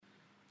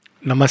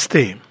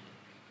Namaste.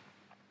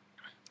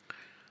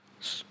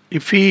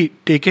 If we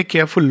take a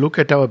careful look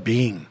at our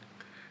being,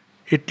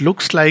 it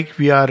looks like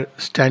we are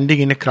standing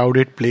in a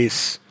crowded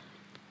place,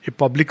 a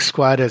public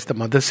square, as the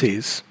mother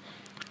says,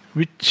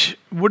 which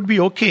would be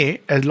okay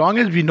as long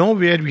as we know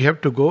where we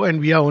have to go and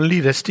we are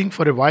only resting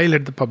for a while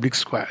at the public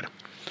square.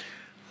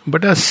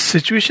 But our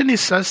situation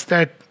is such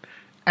that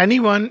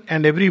anyone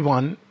and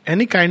everyone,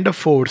 any kind of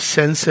force,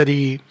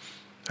 sensory,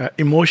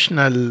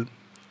 emotional,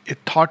 a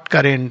thought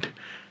current,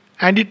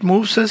 and it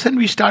moves us and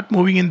we start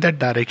moving in that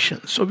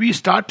direction. So we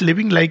start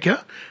living like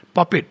a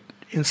puppet.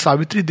 In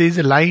Savitri, there is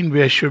a line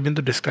where Sri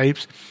Aurobindo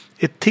describes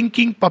a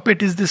thinking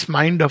puppet is this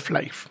mind of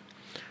life.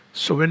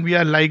 So when we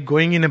are like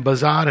going in a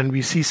bazaar and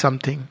we see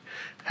something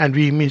and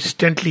we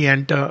instantly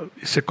enter,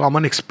 it's a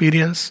common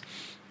experience.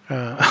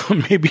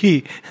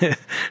 Maybe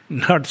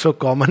not so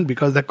common,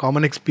 because the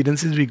common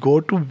experience is we go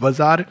to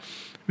bazaar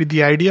with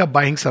the idea of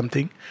buying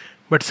something,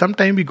 but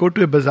sometimes we go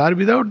to a bazaar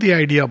without the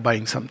idea of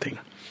buying something.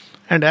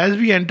 And as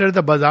we enter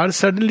the bazaar,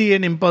 suddenly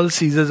an impulse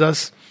seizes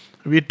us.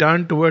 We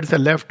turn towards the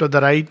left or the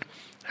right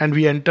and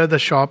we enter the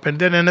shop, and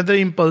then another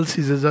impulse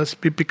seizes us.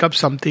 We pick up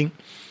something,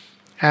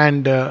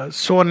 and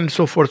so on and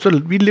so forth. So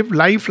we live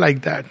life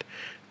like that.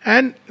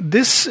 And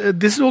this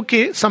is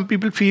okay. Some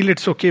people feel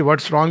it's okay.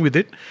 What's wrong with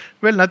it?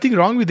 Well, nothing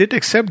wrong with it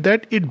except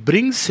that it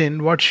brings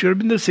in what Sri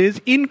Aurobindo says,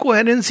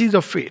 incoherencies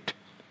of fate.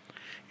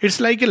 It's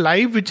like a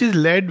life which is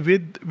led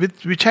with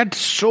which had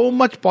so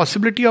much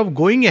possibility of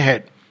going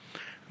ahead,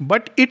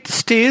 but it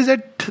stays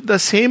at the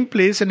same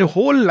place, and a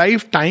whole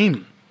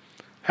lifetime,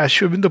 as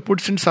Sri Aurobindo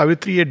puts in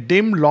Savitri, a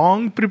dim,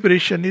 long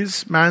preparation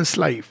is man's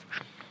life.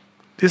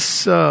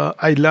 This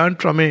I learned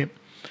from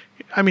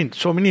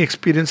so many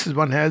experiences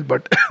one has,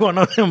 but one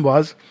of them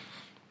was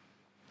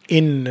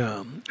in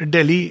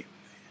Delhi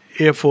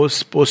Air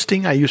Force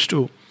posting. I used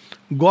to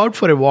go out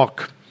for a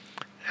walk,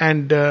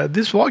 and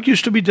this walk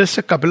used to be just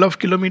a couple of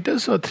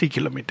kilometers or 3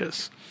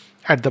 kilometers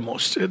at the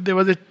most. There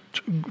was a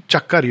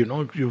chakkar,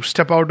 you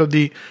step out of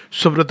the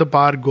Subrata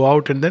Park, go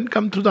out and then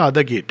come through the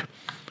other gate.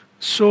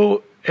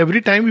 So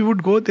every time we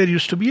would go, there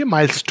used to be a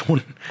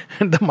milestone.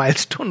 And the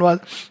milestone was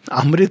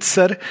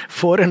Amritsar,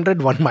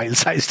 401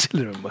 miles, I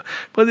still remember.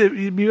 But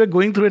we were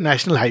going through a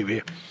national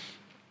highway.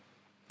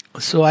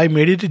 So I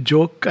made it a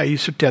joke. I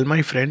used to tell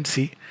my friends,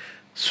 see,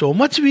 so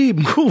much we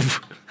move,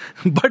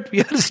 but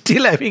we are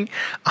still having,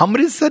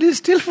 Amritsar is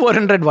still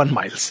 401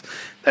 miles.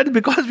 That's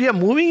because we are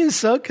moving in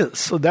circles.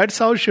 So that's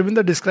how Sri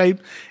Aurobindo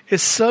describes a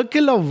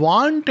circle of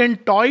want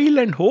and toil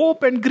and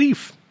hope and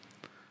grief.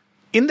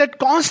 In that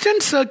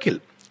constant circle.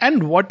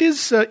 And what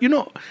is,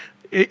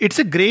 it's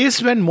a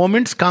grace when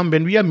moments come,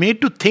 when we are made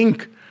to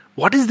think,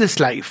 what is this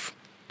life?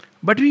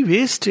 But we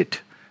waste it.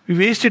 We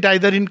waste it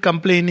either in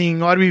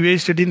complaining, or we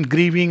waste it in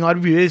grieving, or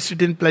we waste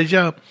it in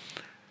pleasure.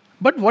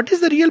 But what is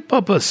the real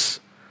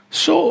purpose?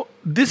 So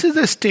this is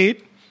a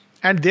state,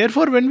 and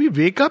therefore when we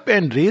wake up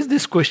and raise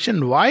this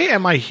question, why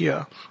am I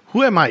here?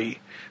 Who am I?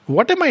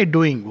 What am I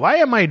doing? Why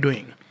am I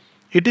doing?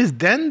 It is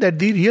then that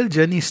the real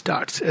journey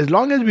starts. As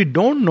long as we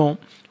don't know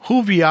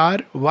who we are,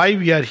 why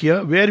we are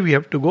here, where we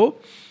have to go,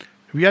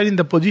 we are in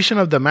the position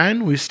of the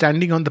man who is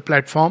standing on the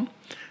platform,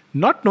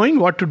 not knowing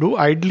what to do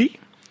idly,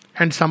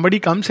 and somebody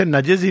comes and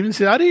nudges him and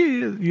says, "Are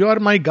you are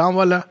my gaon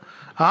wala."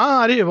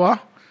 "Ah, are wah."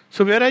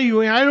 "So where are you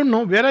going?" "I don't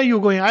know." "Where are you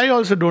going?" "I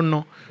also don't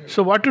know."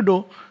 "So what to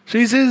do?" So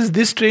he says,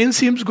 "This train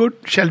seems good.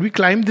 Shall we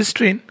climb this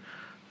train?"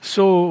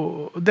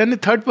 So then a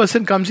third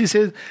person comes, he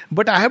says,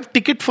 "But I have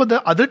ticket for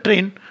the other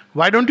train.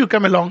 Why don't you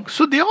come along?"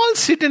 So they all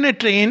sit in a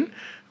train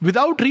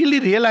without really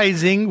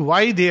realizing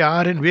why they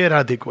are and where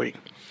are they going.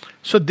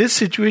 So this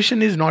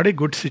situation is not a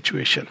good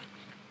situation.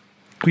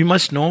 We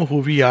must know who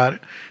we are,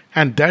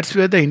 and that's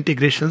where the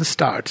integration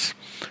starts.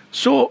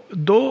 So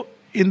though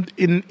in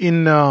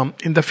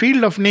the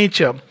field of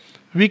nature,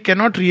 we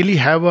cannot really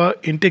have a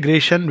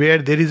integration where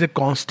there is a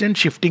constant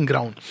shifting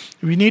ground.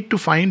 We need to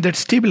find that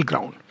stable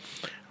ground.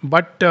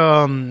 But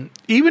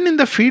even in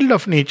the field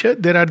of nature,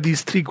 there are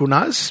these three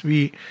gunas.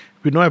 We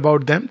know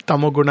about them: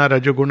 tamoguna,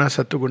 rajoguna,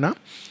 satoguna.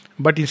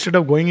 But instead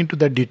of going into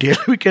that detail,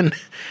 we can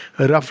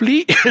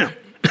roughly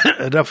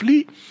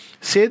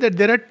say that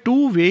there are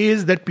two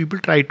ways that people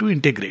try to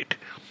integrate.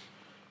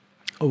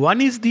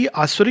 One is the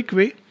asuric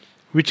way,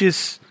 which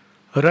is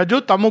rajo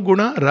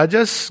tamoguna,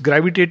 rajas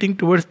gravitating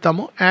towards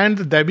tamo, and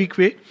the daivik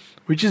way,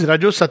 which is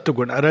rajo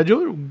sattva,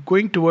 rajo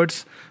going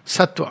towards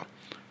sattva.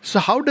 So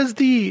how does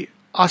the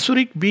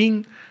asuric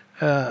being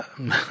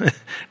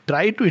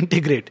try to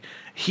integrate?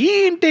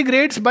 He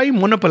integrates by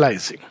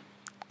monopolizing.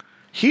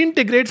 He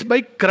integrates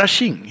by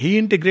crushing. He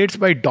integrates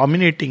by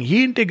dominating.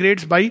 He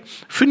integrates by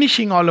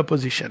finishing all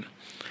opposition.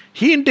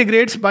 He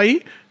integrates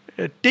by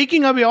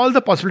taking away all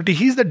the possibility.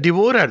 He's the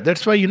devourer.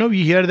 That's why,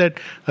 we hear that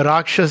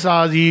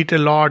Rakshasas eat a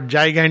lot,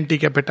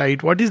 gigantic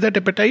appetite. What is that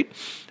appetite?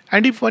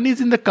 And if one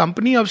is in the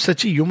company of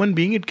such a human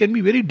being, it can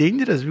be very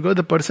dangerous, because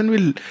the person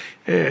will,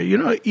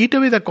 eat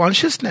away the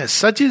consciousness.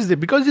 Such is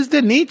because it's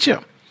their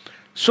nature.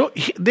 So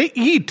they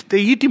eat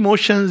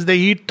emotions, they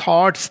eat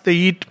thoughts, they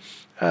eat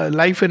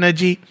life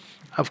energy.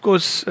 Of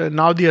course,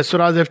 now the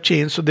asuras have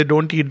changed, so they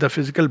don't eat the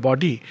physical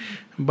body,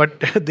 but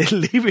they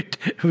leave it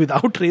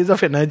without rays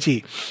of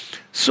energy.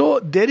 So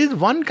there is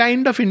one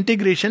kind of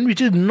integration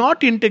which is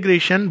not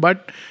integration,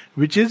 but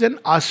which is an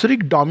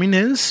asuric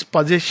dominance,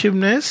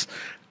 possessiveness,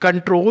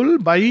 control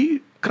by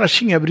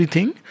crushing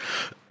everything.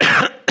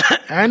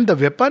 And the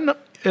weapon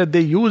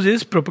they use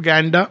is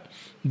propaganda.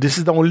 This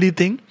is the only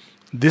thing.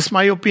 This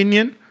my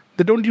opinion.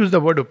 They don't use the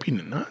word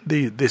opinion. Huh?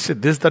 They say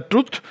this is the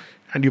truth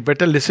and you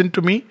better listen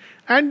to me.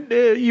 And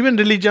even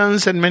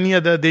religions and many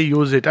other, they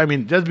use it. I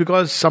mean, just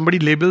because somebody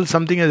labels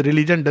something as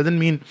religion doesn't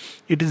mean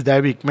it is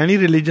Daivik. Many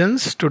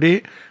religions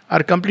today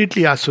are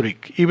completely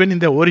asuric, even in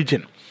their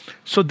origin.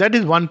 So that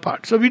is one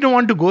part. So we don't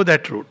want to go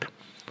that route.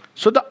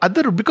 So the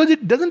other, because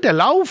it doesn't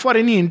allow for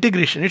any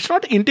integration. It's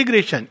not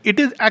integration. It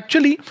is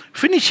actually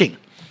finishing.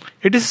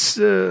 It is,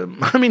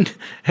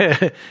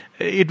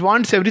 it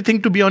wants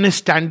everything to be on a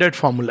standard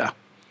formula.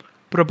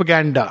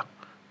 Propaganda.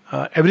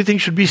 Everything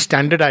should be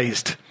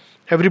standardized.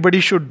 Everybody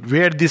should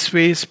wear this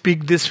way,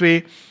 speak this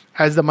way.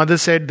 As the mother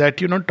said that,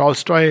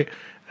 Tolstoy's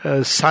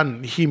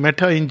son, he met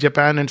her in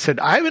Japan and said,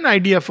 I have an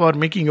idea for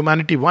making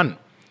humanity one.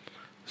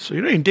 So,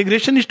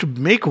 integration is to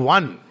make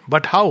one.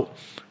 But how?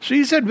 So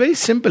he said, very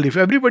simple. If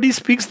everybody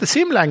speaks the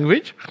same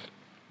language,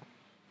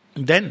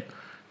 then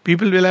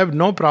people will have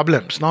no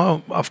problems.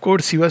 Now, of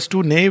course, he was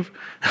too naive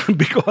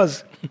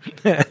because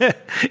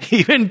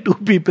even two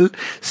people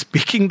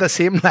speaking the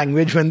same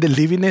language, when they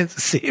live in a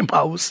same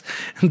house,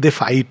 they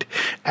fight.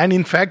 And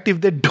in fact,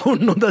 if they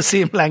don't know the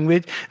same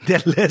language, they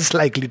are less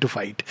likely to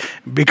fight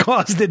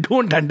because they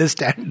don't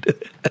understand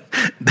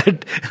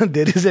that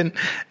there is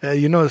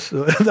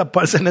so the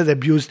person is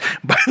abused.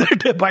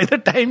 By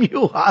the time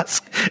you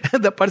ask,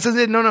 the person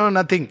says, no,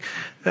 nothing.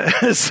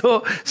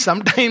 So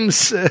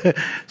sometimes,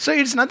 so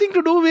it's nothing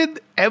to do with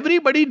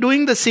everybody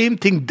doing the same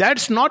thing.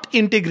 That's not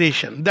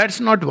integration. That's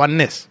not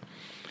oneness.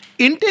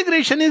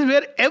 Integration is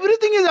where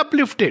everything is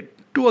uplifted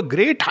to a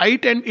great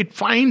height and it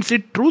finds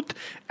its truth,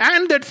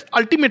 and that's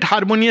ultimate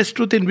harmonious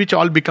truth in which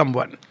all become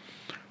one.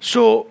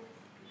 So,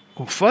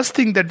 first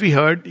thing that we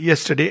heard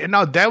yesterday, and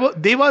now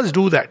Devas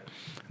do that.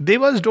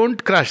 Devas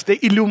don't crush, they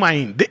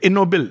illumine, they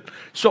ennoble.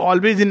 So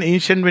always in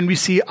ancient, when we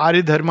see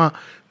Arya Dharma,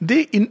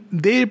 when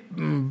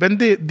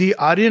the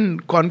Aryan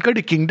conquered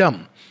a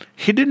kingdom,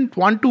 he didn't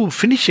want to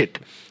finish it.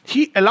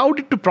 He allowed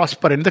it to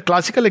prosper. And the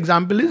classical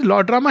example is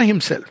Lord Rama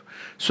himself.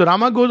 So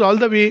Rama goes all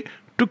the way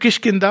to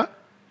Kishkinda.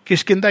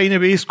 Kishkinda in a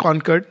way is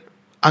conquered.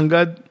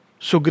 Angad,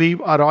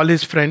 Sugriv are all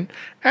his friends.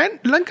 And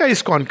Lanka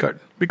is conquered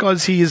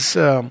because he is,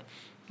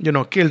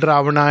 killed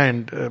Ravana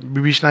and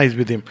Vibhishana is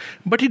with him.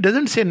 But he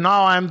doesn't say,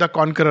 now I am the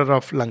conqueror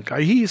of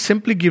Lanka. He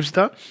simply gives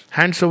the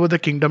hands over the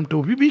kingdom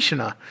to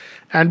Vibhishana.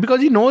 And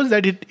because he knows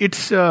that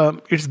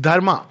it's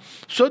dharma.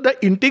 So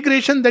the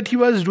integration that he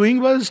was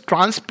doing was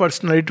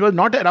transpersonal. It was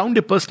not around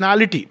a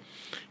personality.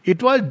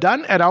 It was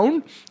done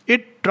around a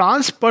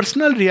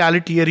transpersonal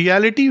reality, a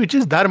reality which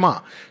is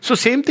dharma. So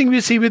same thing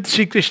we see with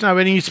Sri Krishna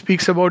when he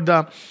speaks about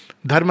the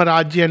Dharma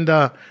Rajya and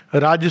the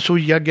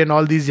Rajasu Yagya and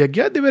all these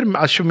Yagya. They were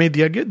Ashwamedh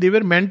Yagya. They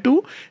were meant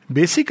to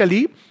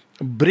basically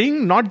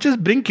not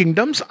just bring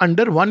kingdoms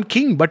under one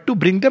king, but to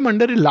bring them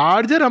under a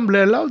larger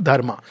umbrella of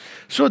dharma.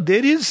 So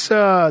there is,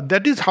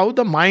 that is how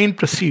the mind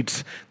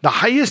proceeds. The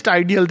highest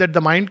ideal that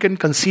the mind can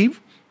conceive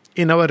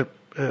in our,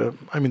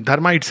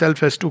 dharma itself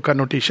has two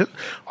connotations.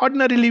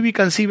 Ordinarily we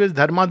conceive as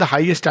dharma the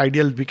highest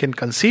ideal we can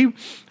conceive.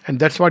 And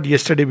that's what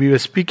yesterday we were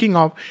speaking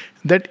of,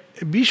 that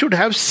we should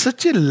have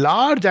such a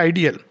large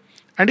ideal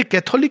and a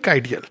Catholic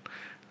ideal,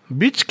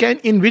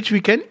 in which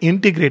we can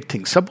integrate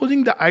things.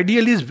 Supposing the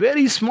ideal is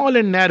very small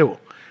and narrow,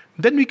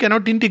 then we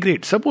cannot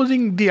integrate.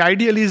 Supposing the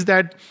ideal is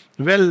that,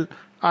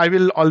 I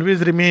will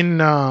always remain,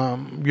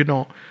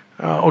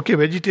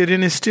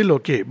 vegetarian is still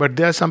okay, but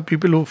there are some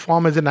people who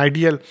form as an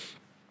ideal,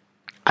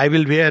 I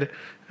will wear,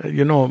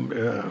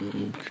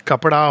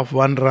 kapda of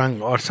one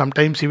rang, or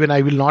sometimes even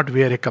I will not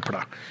wear a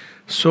kapda.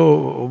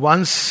 So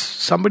once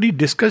somebody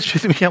discussed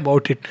with me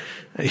about it,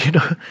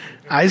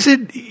 I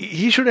said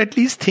he should at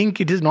least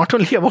think it is not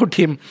only about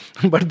him,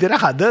 but there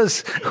are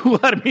others who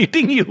are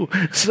meeting you.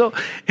 So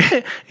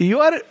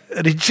you are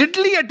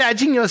rigidly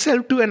attaching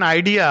yourself to an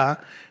idea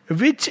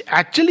which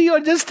actually you are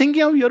just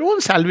thinking of your own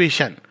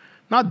salvation.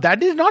 Now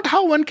that is not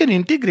how one can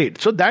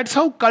integrate. So that's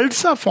how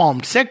cults are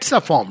formed, sects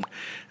are formed,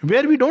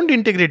 where we don't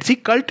integrate. See,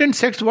 cult and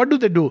sects, what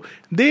do?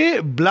 They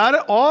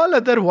blur all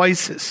other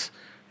voices.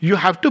 You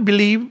have to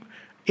believe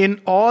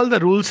in all the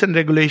rules and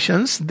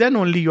regulations, then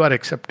only you are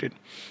accepted.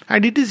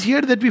 And it is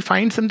here that we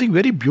find something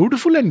very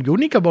beautiful and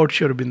unique about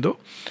Sri Aurobindo,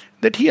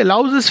 that he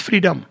allows us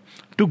freedom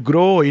to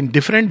grow in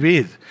different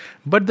ways.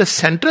 But the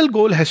central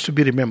goal has to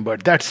be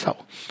remembered. That's how.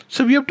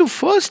 So we have to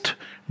first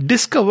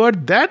discover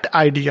that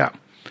idea,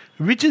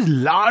 which is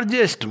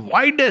largest,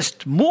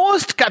 widest,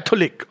 most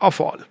Catholic of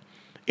all,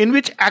 in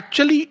which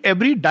actually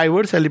every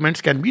diverse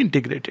elements can be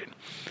integrated.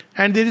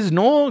 And there is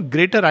no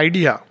greater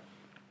idea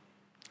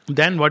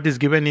than what is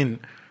given in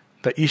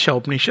the Isha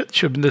Upanishad.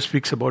 Sri Aurobindo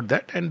speaks about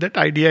that. And that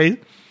idea is,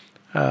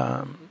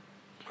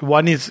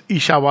 one is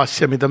Isha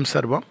Vasyamidam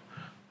Sarvam.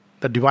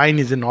 The divine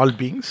is in all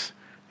beings.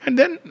 And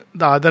then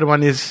the other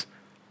one is,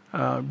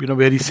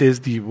 where he says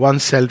the one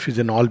self is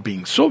in all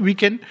beings. So we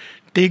can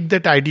take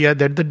that idea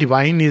that the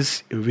divine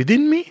is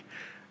within me,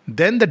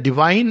 then the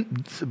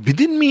divine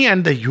within me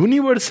and the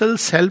universal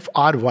self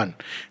are one.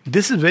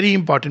 This is very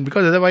important,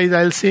 because otherwise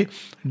I'll say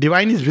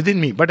divine is within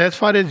me. But as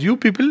far as you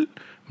people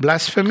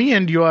blasphemy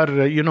and you are,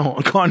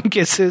 gone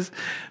cases,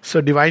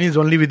 so divine is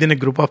only within a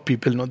group of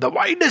people. No, the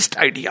widest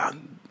idea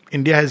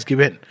India has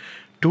given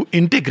to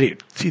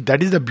integrate. See,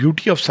 that is the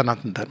beauty of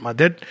Sanatana Dharma,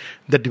 that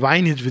the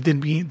divine is within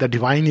me, the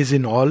divine is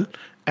in all,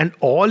 and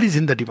all is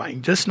in the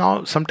divine. Just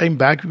now, some time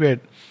back, we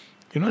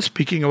were,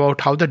 speaking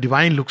about how the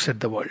divine looks at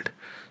the world.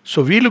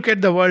 So we look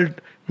at the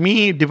world,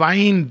 me,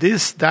 divine,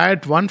 this,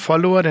 that, one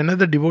follower,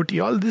 another devotee,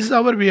 all this is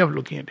our way of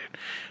looking at it.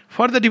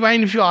 For the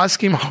divine, if you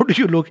ask him, how do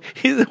you look?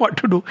 He says, what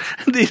to do?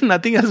 There is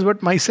nothing else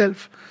but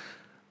myself.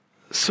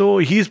 So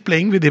he is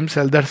playing with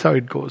himself. That's how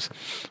it goes.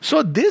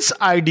 So this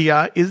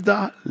idea is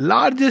the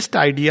largest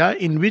idea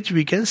in which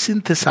we can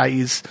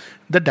synthesize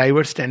the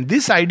diverse stand.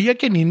 This idea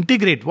can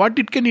integrate. What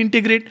it can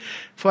integrate?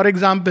 For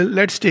example,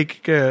 let's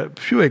take a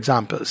few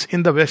examples.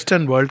 In the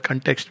Western world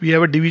context, we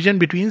have a division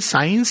between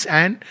science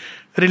and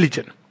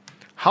religion.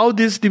 How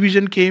this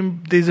division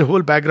came, there is a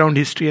whole background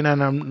history, and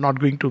I'm not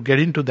going to get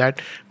into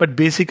that. But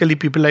basically,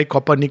 people like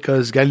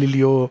Copernicus,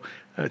 Galileo,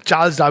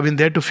 Charles Darwin,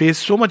 they had to face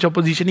so much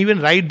opposition, even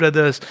Wright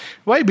brothers.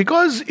 Why?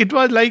 Because it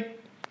was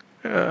like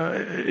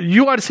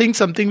you are saying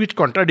something which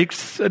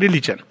contradicts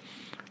religion.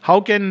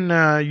 How can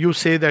you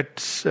say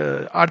that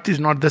Earth is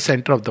not the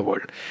center of the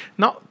world?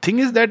 Now, thing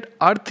is that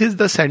Earth is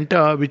the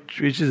center, which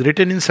is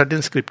written in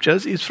certain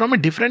scriptures, is from a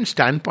different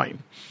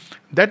standpoint.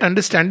 That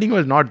understanding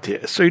was not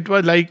there. So it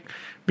was like,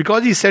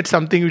 because he said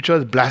something which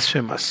was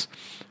blasphemous.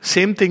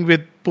 Same thing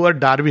with poor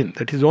Darwin,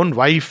 that his own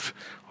wife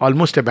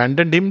almost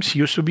abandoned him. She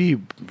used to be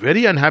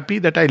very unhappy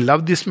that I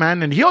love this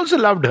man, and he also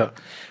loved her.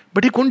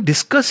 But he couldn't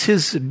discuss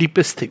his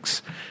deepest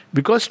things.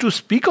 Because to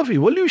speak of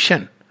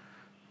evolution,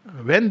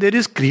 when there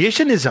is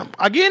creationism,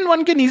 again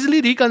one can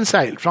easily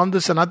reconcile from the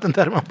Sanatana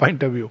Dharma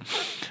point of view.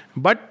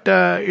 But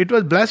it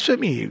was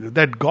blasphemy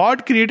that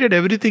God created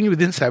everything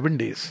within 7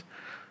 days.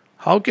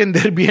 How can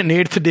there be an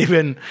 8th day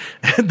when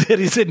there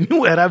is a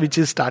new era which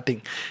is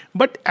starting?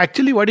 But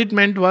actually what it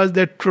meant was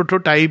that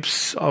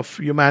prototypes of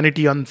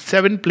humanity on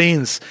 7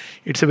 planes.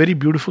 It's a very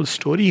beautiful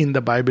story in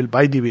the Bible,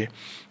 by the way.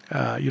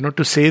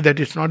 To say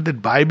that it's not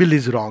that Bible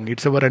is wrong,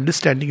 it's our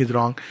understanding is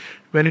wrong.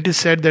 When it is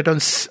said that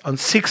on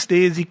 6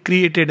 days he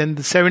created and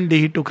the 7th day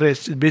he took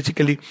rest,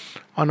 basically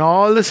on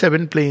all the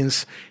 7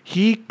 planes,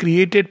 he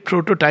created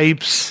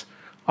prototypes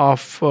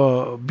of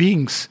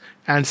beings.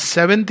 And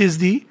 7th is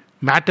the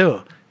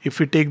matter. If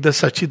we take the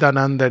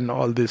Sachidanand and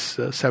all these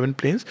 7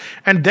 planes.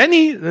 And then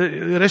he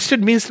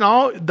rested means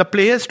now the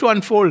play has to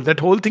unfold.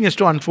 That whole thing has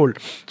to unfold.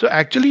 So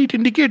actually it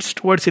indicates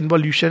towards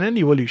involution and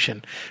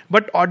evolution.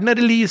 But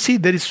ordinarily you see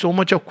there is so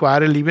much of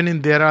quarrel. Even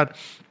in there are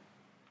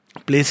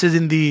places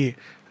in the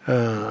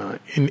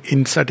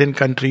in certain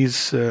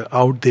countries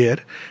out there.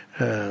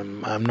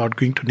 I'm not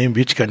going to name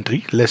which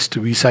country, lest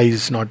visa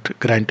is not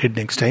granted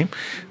next time.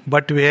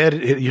 But where,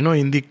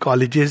 in the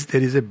colleges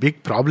there is a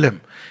big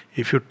problem.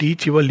 If you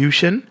teach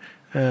evolution,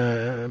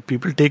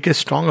 people take a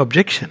strong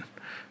objection.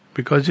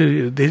 Because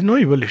there is no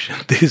evolution,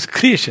 there is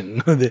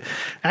creation.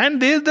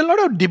 And there is a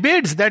lot of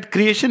debates that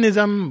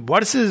creationism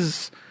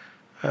versus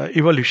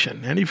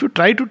evolution. And if you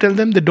try to tell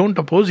them, they don't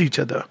oppose each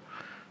other.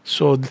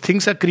 So the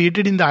things are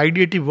created in the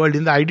ideative world.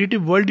 In the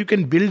ideative world, you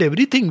can build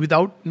everything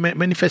without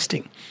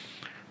manifesting.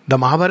 The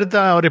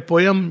Mahabharata or a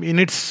poem in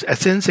its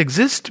essence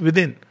exists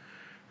within.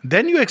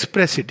 Then you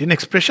express it. In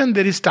expression,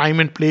 there is time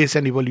and place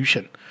and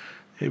evolution.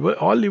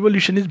 All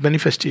evolution is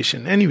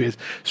manifestation. Anyways,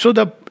 so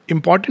the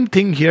important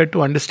thing here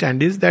to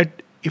understand is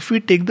that if we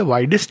take the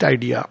widest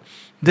idea,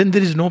 then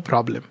there is no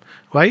problem.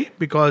 Why?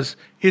 Because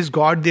is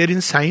God there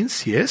in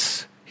science?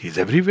 Yes, He is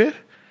everywhere.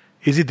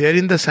 Is He there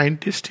in the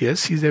scientist?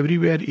 Yes, He is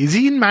everywhere. Is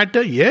He in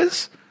matter?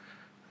 Yes.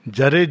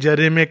 Jare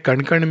jare mein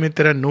kan kan mein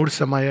tera noor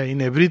samaya.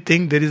 In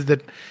everything there is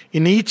that,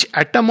 in each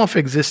atom of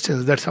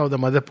existence, that's how the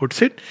mother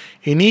puts it,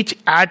 in each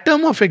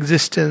atom of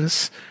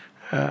existence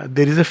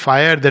there is a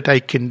fire that I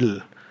kindle.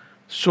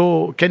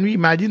 So can we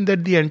imagine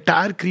that the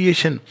entire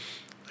creation,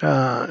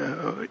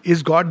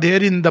 is God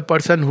there in the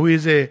person who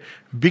is a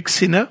big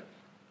sinner?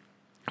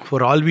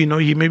 For all we know,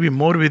 He may be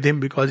more with him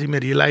because he may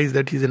realize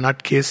that he's a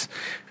nutcase,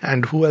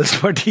 and who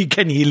else but He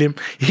can heal him.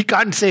 He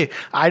can't say,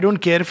 I don't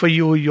care for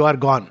you, you are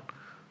gone.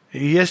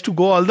 He has to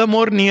go all the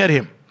more near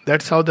him.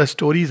 That's how the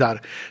stories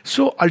are.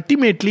 So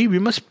ultimately, we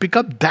must pick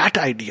up that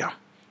idea,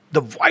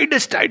 the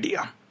widest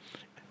idea.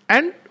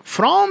 And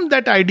from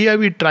that idea,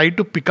 we try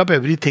to pick up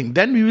everything.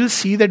 Then we will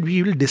see that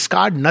we will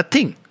discard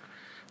nothing.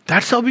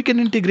 That's how we can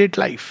integrate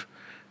life.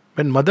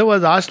 When Mother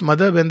was asked,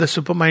 Mother, when the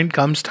supermind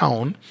comes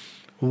down,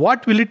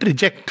 what will it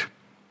reject?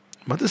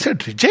 Mother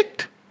said,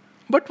 reject?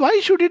 But why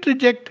should it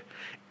reject?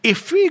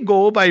 If we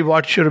go by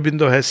what Sri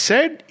Aurobindo has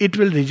said, it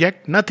will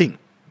reject nothing.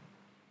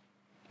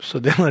 So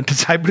then a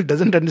disciple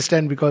doesn't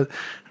understand, because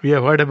we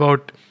have heard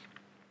about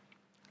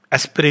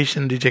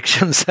aspiration,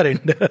 rejection,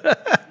 surrender.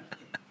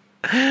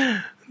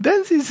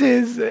 Then she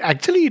says,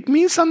 actually, it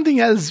means something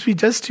else. We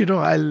just,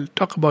 I'll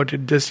talk about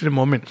it just in a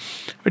moment.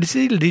 But he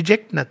says, it'll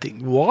reject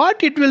nothing.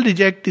 What it will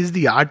reject is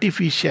the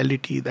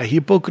artificiality, the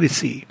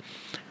hypocrisy,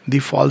 the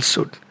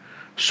falsehood.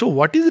 So,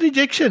 what is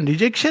rejection?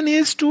 Rejection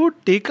is to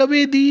take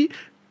away the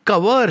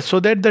cover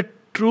so that the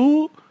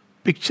true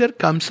picture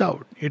comes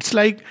out. It's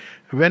like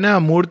when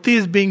a murti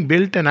is being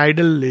built, an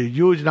idol,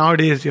 huge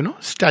nowadays,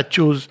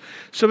 statues.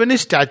 So, when a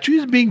statue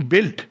is being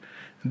built,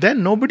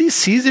 then nobody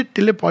sees it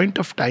till a point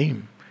of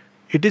time.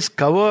 It is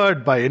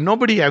covered by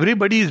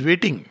everybody is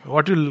waiting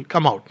what will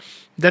come out.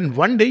 Then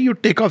one day you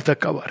take off the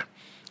cover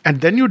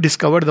and then you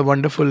discover the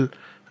wonderful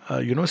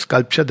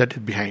sculpture that is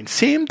behind.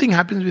 Same thing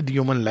happens with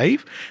human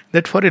life,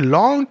 that for a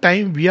long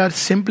time we are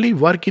simply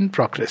work in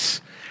progress.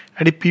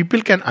 And if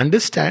people can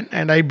understand,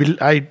 and I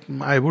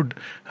would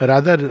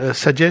rather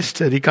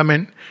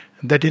recommend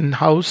that in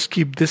house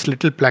keep this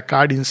little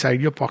placard inside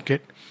your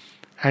pocket.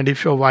 And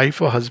if your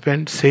wife or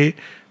husband say,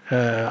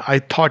 I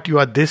thought you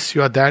are this,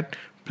 you are that,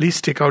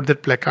 please take out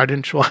that placard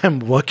and show I am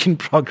work in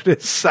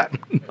progress.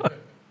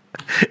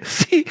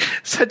 See,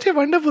 such a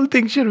wonderful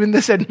thing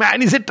Shurvinda said,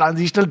 man is a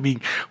transitional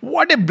being.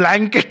 What a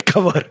blanket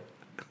cover.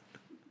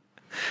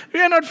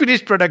 We are not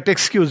finished product,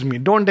 excuse me.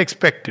 Don't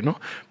expect,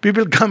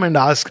 People come and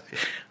ask,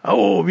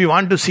 oh, we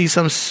want to see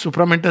some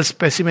supramental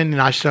specimen in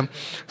ashram.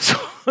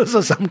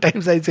 So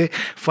sometimes I say,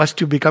 first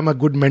you become a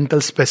good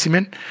mental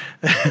specimen,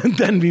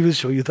 then we will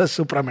show you the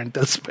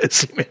supramental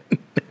specimen.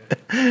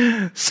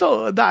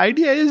 So the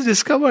idea is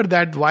discover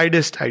that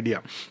widest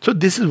idea. So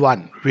this is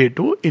one way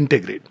to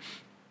integrate.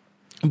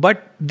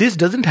 But this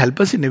doesn't help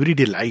us in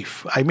everyday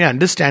life. I may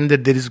understand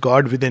that there is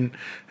God within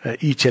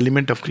each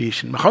element of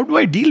creation. How do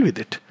I deal with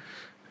it?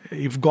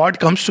 If God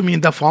comes to me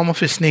in the form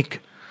of a snake,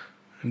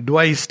 do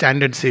I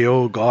stand and say,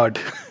 oh God,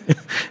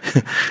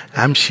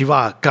 I'm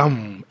Shiva,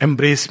 come,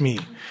 embrace me?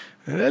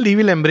 Well, he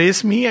will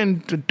embrace me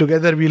and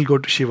together we'll go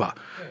to Shiva.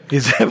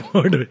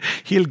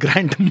 He'll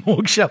grant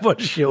moksha for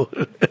sure.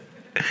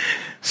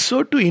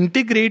 So to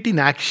integrate in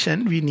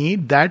action, we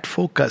need that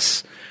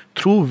focus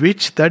through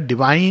which the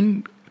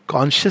divine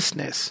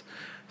consciousness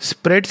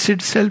spreads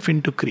itself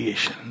into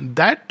creation.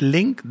 That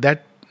link,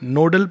 that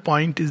nodal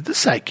point is the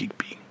psychic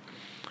being.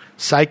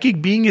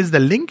 Psychic being is the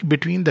link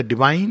between the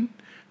divine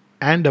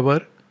and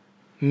our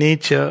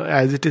nature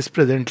as it is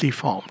presently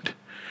formed.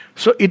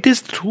 So it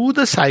is through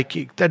the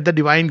psychic that the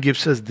divine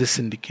gives us this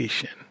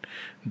indication,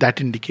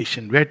 that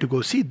indication, where to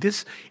go. See,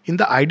 this in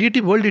the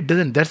ideative world it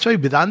doesn't. That's why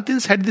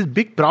Vedantins had this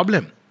big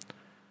problem.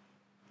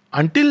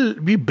 Until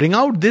we bring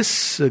out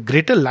this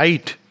greater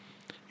light,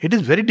 it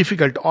is very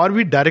difficult. Or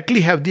we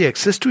directly have the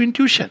access to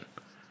intuition.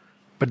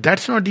 But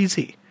that's not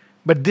easy.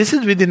 But this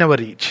is within our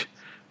reach.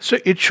 So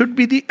it should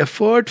be the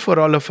effort for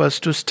all of us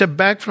to step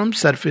back from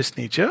surface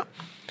nature,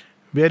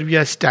 where we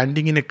are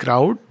standing in a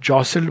crowd,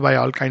 jostled by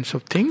all kinds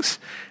of things,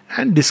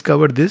 and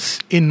discover this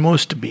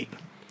inmost being.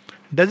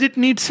 Does it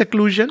need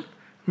seclusion?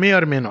 May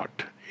or may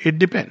not. It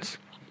depends.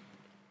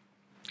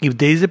 If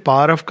there is a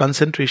power of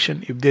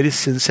concentration, if there is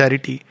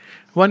sincerity,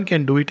 one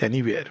can do it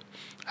anywhere.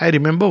 I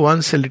remember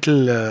once a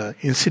little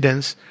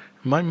incident,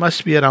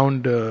 must be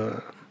around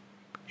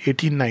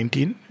 18,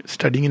 19,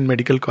 studying in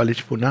Medical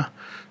College, Pune.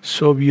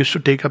 So we used to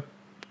take a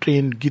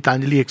train,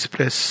 Gitanjali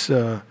Express,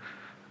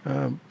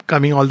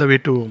 coming all the way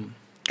to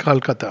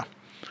Kolkata.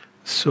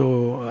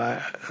 So,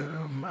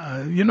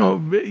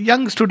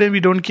 young student,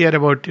 we don't care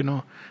about,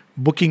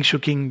 booking,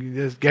 shooking,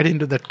 just get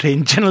into the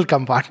train general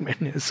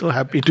compartment. You're so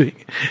happy doing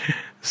it.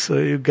 So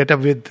you get up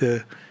with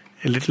a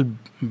little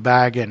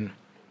bag, and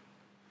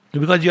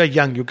because you are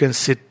young, you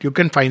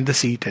can find the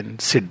seat and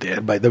sit there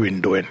by the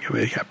window and you're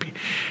very happy.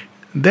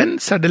 Then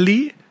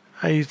suddenly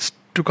I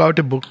took out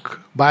a book,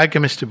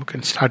 biochemistry book,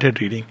 and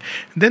started reading.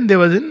 Then there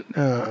was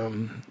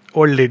an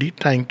old lady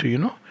trying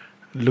to,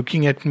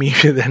 looking at me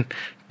and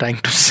trying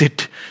to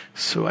sit.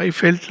 So I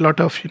felt a lot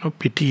of,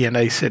 pity, and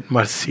I said,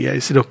 mercy. I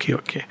said,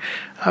 okay,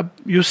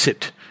 you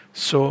sit.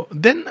 So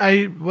then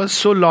I was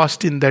so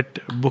lost in that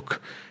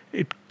book.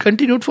 It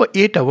continued for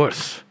 8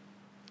 hours.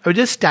 I was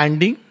just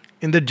standing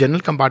in the general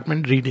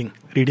compartment reading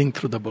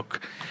through the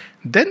book.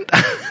 Then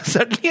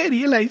suddenly I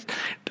realized,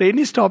 train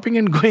is stopping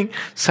and going.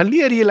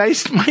 Suddenly I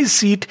realized my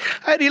seat.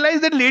 I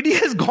realized that lady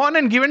has gone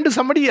and given to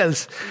somebody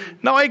else.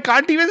 Now I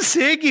can't even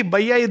say ki,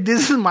 Bhaiya,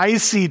 this is my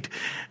seat.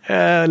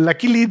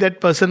 Luckily that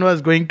person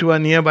was going to a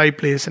nearby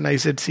place, and I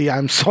said, see,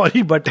 I'm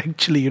sorry, but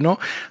actually,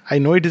 I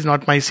know it is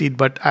not my seat,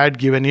 but I had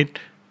given it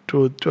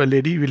to a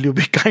lady. Will you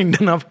be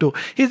kind enough to?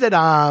 He said,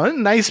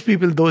 nice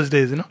people those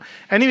days,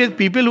 Anyways,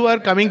 people who are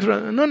coming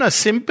from,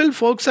 simple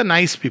folks are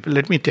nice people,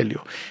 let me tell you.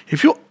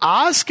 If you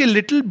ask a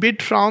little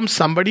bit from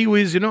somebody who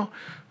is,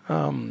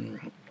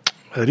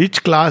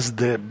 rich class,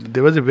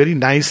 there was a very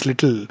nice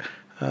little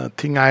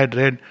thing I had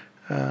read.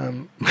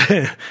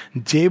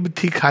 जेब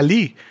थी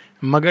खाली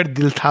मगर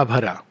दिल था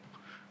भरा.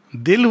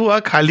 दिल हुआ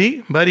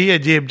खाली, भरी है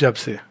जेब जब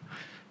से.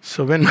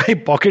 So when my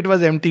pocket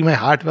was empty, my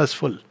heart was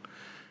full.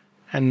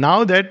 And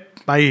now that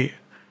my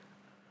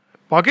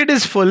pocket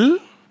is full,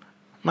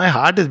 my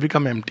heart has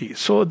become empty.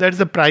 So that's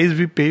the price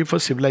we pay for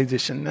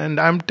civilization. And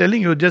I'm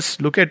telling you,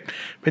 just look at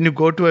when you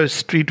go to a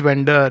street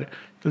vendor,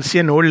 you'll see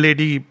an old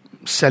lady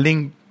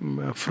selling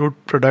fruit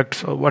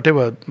products or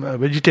whatever,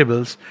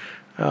 vegetables,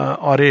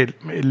 or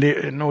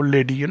an old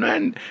lady,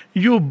 and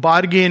you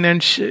bargain,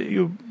 and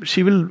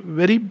she will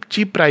very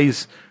cheap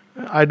price.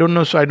 I don't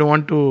know, so I don't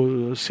want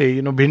to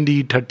say,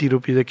 bhindi 30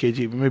 rupees a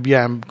kg. Maybe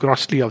I am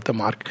grossly off the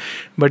mark.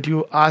 But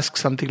you ask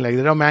something like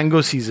that,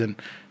 mango season.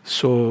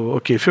 So,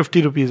 okay,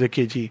 50 rupees a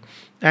kg.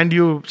 And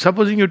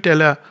supposing you tell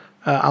her,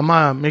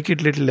 Amma, make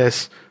it little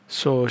less.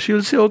 So she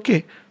will say,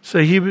 okay.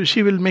 So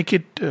she will make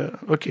it,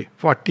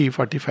 40,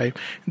 45.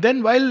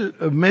 Then while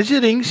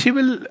measuring, she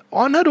will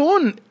on her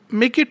own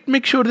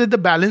make sure that the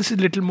balance is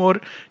little more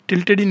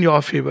tilted in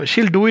your favor.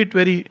 She'll do it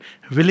very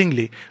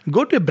willingly.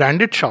 Go to a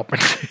branded shop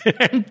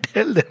and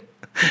tell them,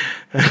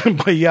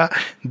 Bhaiya,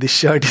 this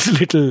shirt is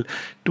little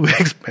too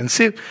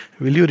expensive.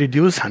 Will you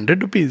reduce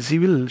 100 rupees? He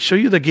will show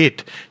you the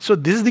gate. So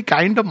this is the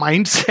kind of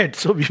mindset.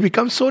 So we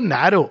become so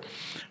narrow.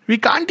 We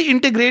can't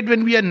integrate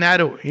when we are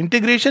narrow.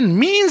 Integration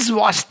means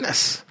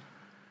vastness.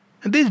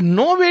 And there is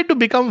no way to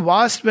become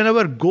vast when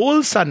our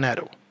goals are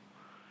narrow.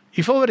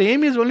 If our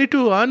aim is only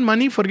to earn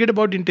money, forget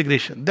about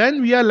integration.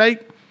 Then we are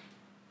like,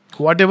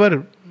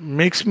 whatever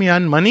makes me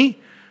earn money.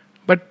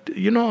 But,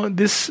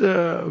 this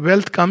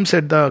wealth comes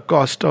at the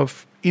cost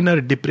of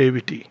inner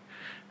depravity.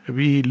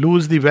 We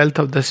lose the wealth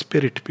of the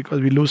spirit because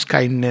we lose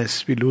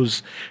kindness, we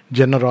lose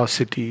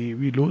generosity,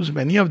 we lose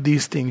many of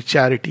these things,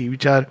 charity,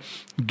 which are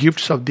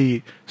gifts of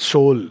the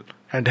soul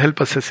and help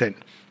us ascend.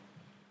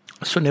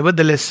 So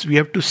nevertheless, we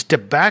have to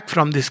step back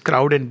from this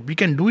crowd, and we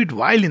can do it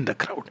while in the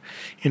crowd.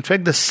 In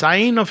fact, the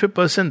sign of a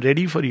person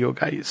ready for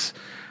yoga is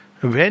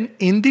when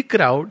in the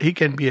crowd, he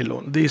can be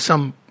alone. There is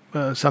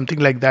something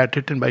like that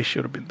written by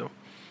Sri Aurobindo.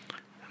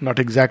 Not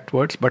exact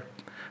words, but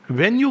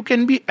when you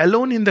can be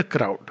alone in the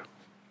crowd,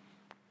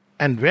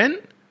 and when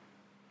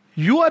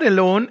you are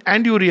alone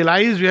and you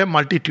realize you have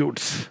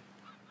multitudes.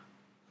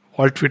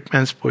 Walt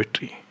Whitman's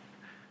poetry.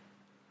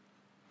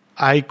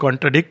 I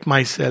contradict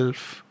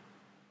myself.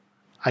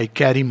 I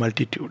carry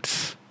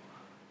multitudes.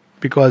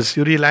 Because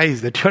you realize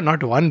that you are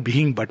not one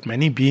being but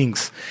many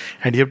beings.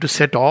 And you have to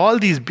set all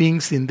these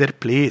beings in their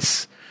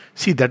place.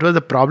 See, that was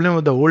the problem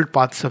of the old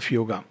paths of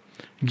yoga.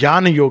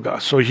 Jnana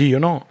yoga. So he,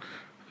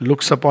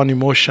 looks upon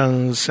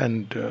emotions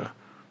and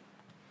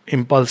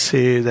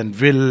impulses and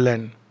will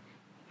and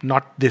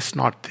not this,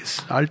 not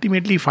this.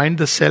 Ultimately find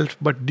the self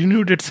but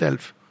denuded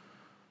self.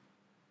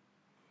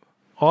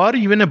 Or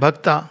even a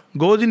bhakta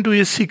goes into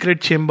his secret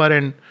chamber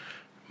and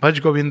Bhaj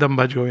Govindam,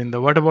 Bhaj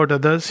Govinda. What about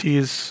others? He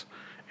is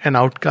an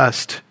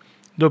outcast.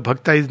 Though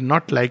bhakta is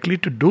not likely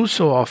to do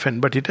so often,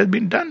 but it has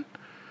been done.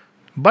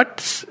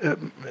 But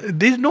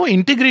there is no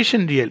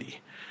integration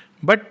really.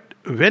 But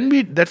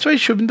that's why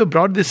Sri Aurobindo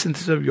brought this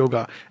synthesis of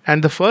yoga.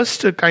 And the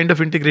first kind of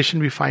integration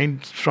we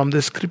find from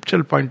the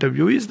scriptural point of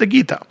view is the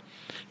Gita.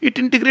 It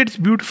integrates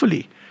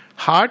beautifully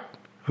heart,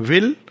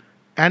 will,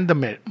 and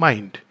the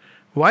mind.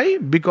 Why?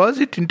 Because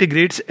it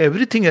integrates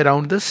everything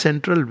around the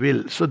central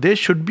will. So there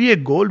should be a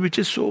goal which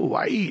is so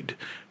wide,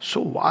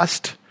 so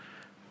vast.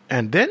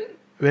 And then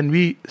when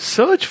we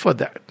search for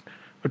that,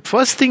 but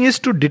first thing is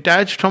to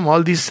detach from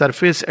all these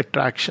surface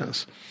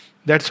attractions.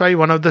 That's why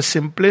one of the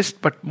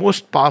simplest but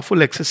most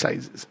powerful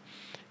exercises,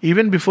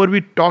 even before we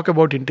talk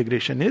about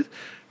integration, is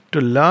to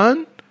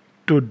learn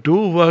to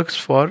do works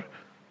for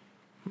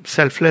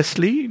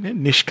selflessly,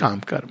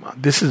 nishkam karma.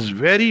 This is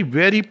very,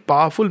 very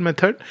powerful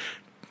method.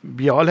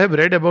 We all have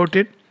read about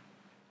it.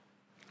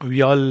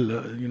 We all,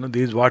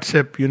 these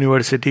WhatsApp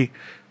University,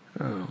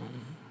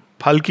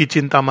 phal ki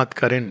chinta mat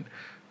karen.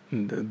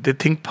 They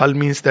think phal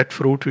means that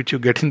fruit which you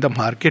get in the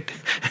market.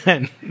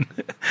 And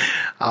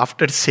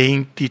after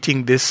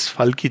teaching this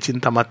phal ki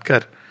chinta mat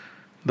kar,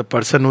 the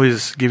person who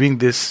is giving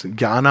this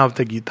jnana of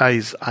the Gita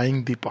is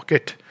eyeing the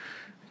pocket.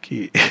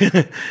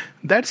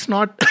 That's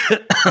not...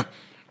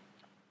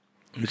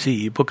 You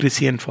see,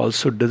 hypocrisy and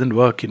falsehood doesn't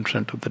work in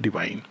front of the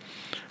divine.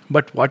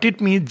 But what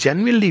it means,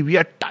 genuinely, we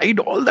are tied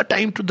all the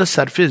time to the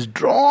surface,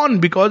 drawn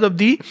because of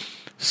the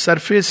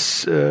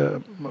surface.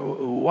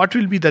 What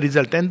will be the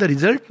result? And the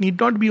result need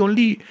not be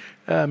only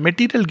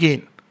material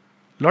gain.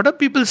 A lot of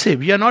people say,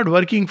 we are not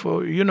working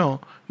for,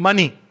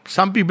 money.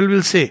 Some people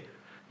will say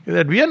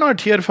that we are not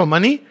here for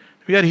money,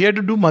 we are here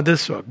to do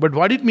mother's work. But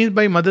what it means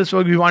by mother's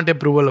work, we want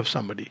approval of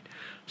somebody.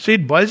 So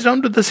it boils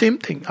down to the same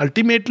thing.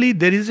 Ultimately,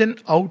 there is an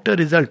outer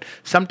result.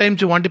 Sometimes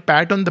you want a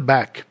pat on the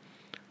back.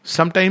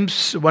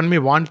 Sometimes one may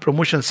want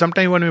promotion.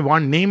 Sometimes one may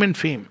want name and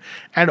fame.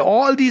 And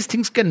all these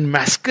things can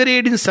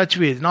masquerade in such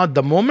ways. Now,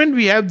 the moment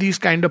we have these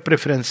kind of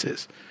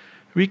preferences,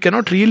 we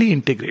cannot really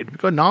integrate.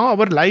 Because now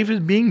our life is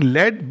being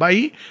led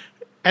by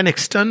an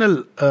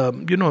external,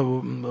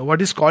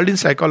 what is called in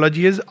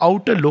psychology as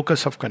outer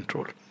locus of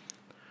control.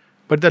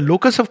 But the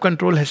locus of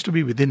control has to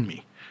be within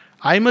me.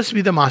 I must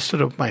be the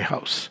master of my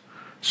house.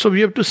 So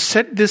we have to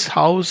set this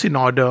house in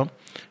order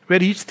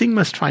where each thing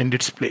must find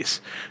its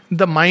place.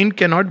 The mind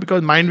cannot,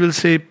 because mind will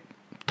say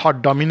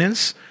thought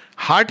dominance.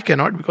 Heart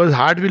cannot, because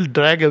heart will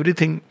drag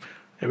everything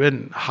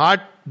When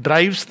heart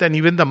drives, then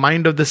even the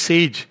mind of the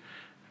sage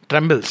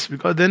trembles,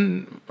 because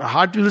then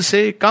heart will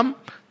say, come,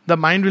 the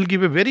mind will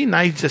give a very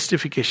nice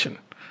justification.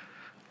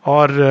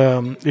 Or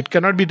it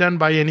cannot be done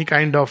by any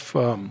kind of,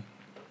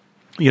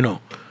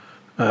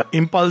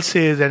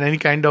 impulses and any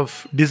kind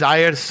of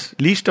desires,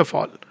 least of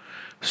all.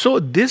 So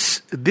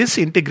this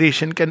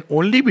integration can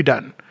only be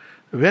done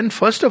when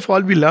first of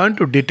all we learn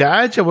to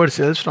detach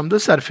ourselves from the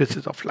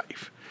surfaces of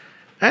life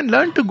and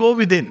learn to go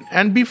within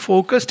and be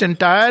focused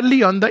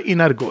entirely on the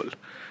inner goal.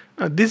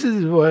 This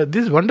is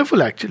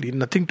wonderful actually,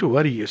 nothing to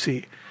worry, you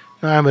see.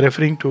 Now I am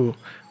referring to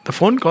the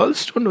phone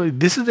calls. Don't know,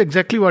 this is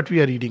exactly what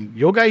we are reading.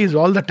 Yoga is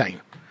all the time.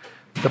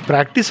 The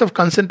practice of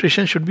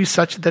concentration should be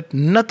such that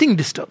nothing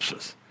disturbs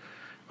us,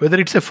 whether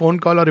it's a phone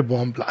call or a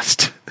bomb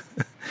blast.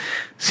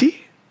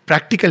 See,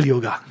 practical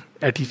yoga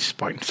at each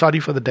point. Sorry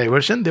for the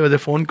diversion. There was a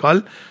phone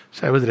call,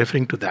 so I was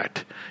referring to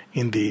that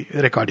in the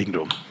recording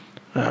room.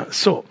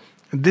 So,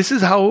 this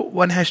is how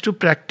one has to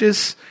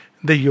practice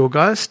the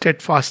yoga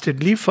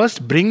steadfastly.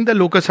 First, bring the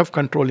locus of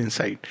control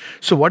inside.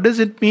 So, what does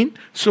it mean?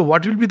 So,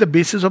 what will be the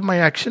basis of my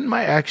action?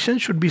 My action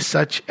should be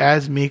such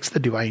as makes the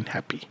divine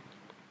happy.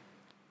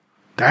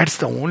 That's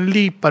the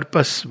only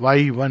purpose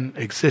why one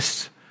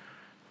exists.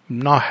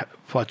 Now,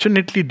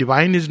 fortunately,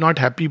 divine is not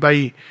happy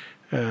by,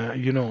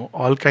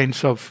 all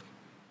kinds of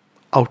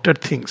outer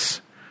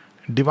things.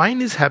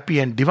 Divine is happy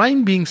and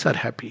divine beings are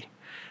happy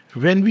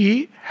when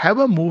we have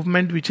a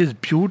movement which is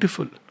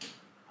beautiful,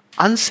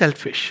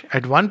 unselfish.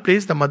 At one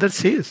place, the mother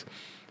says,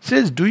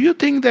 do you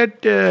think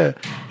that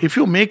if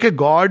you make a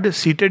god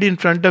seated in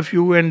front of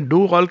you and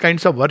do all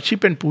kinds of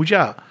worship and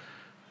puja,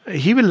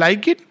 he will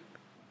like it?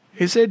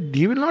 He said,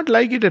 he will not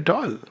like it at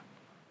all.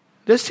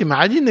 Just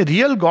imagine a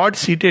real God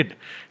seated,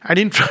 and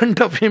in front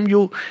of him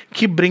you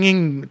keep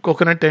bringing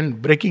coconut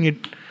and breaking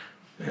it.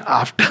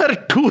 After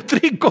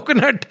 2-3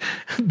 coconut,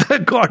 the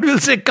God will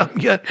say, come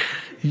here,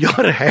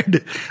 your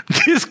head,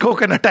 this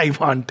coconut I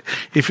want.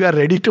 If you are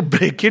ready to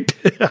break it,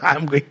 I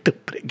am going to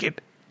break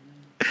it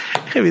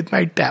with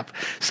my tap.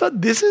 So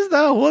this is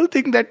the whole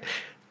thing, that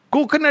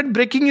coconut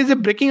breaking is a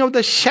breaking of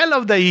the shell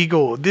of the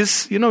ego.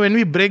 This, when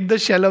we break the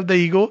shell of the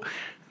ego,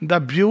 the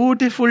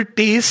beautiful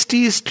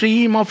tasty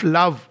stream of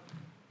love,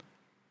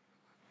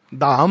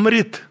 the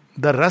amrit,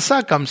 the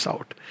rasa comes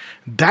out.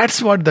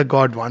 That's what the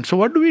God wants. So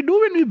what do we do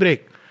when we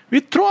break? We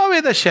throw away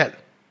the shell.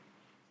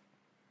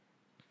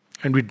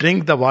 And we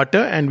drink the water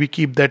and we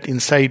keep that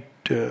inside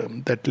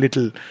that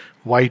little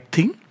white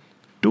thing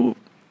to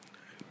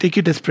take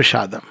it as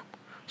prasadam.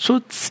 So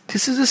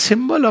this is a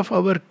symbol of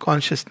our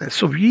consciousness.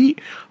 So we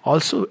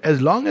also,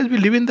 as long as we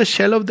live in the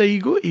shell of the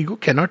ego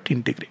cannot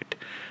integrate.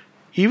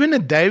 Even a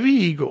Devi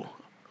ego.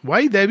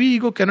 Why Devi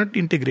ego cannot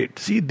integrate?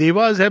 See,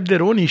 Devas have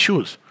their own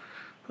issues.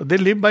 They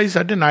live by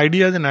certain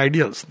ideas and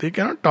ideals. They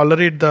cannot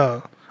tolerate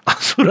the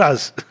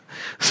Asuras.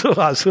 So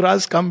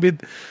Asuras come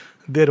with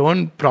their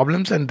own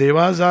problems and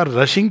Devas are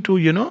rushing to,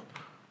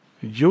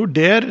 you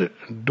dare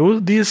do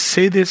this,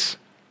 say this.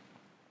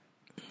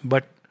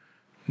 But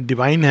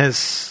Divine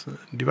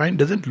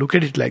doesn't look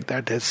at it like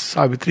that. As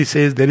Savitri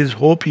says, there is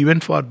hope even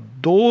for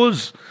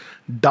those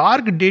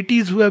dark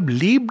deities who have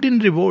leaped in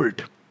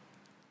revolt.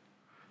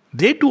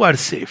 They too are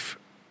safe.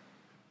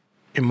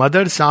 A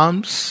mother's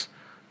arms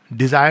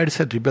desires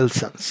her rebel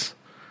sons.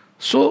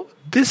 So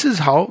this is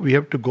how we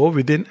have to go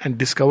within and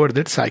discover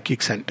that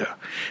psychic center.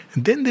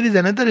 Then there is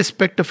another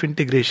aspect of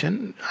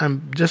integration.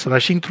 I'm just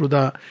rushing through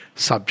the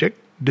subject.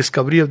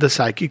 Discovery of the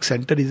psychic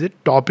center is a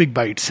topic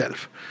by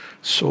itself.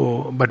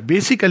 So, but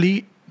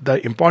basically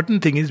the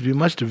important thing is we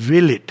must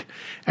will it,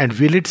 and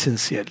will it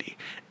sincerely.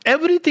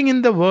 Everything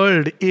in the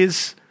world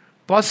is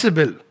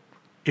possible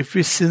if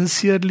we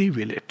sincerely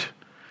will it.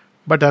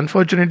 But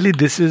unfortunately,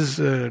 this is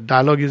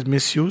dialogue is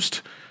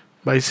misused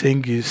by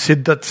saying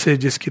Siddhat se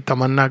jiski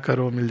tamanna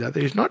karo mil jata.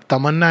 It's not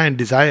tamanna and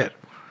desire.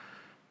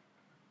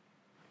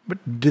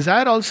 But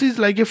desire also is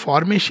like a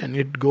formation.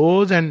 It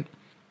goes and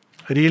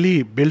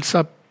really builds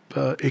up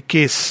a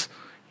case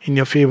in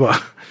your favor.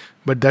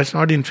 But that's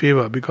not in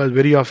favor, because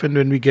very often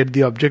when we get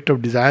the object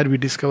of desire, we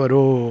discover,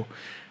 oh,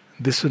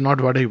 this is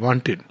not what I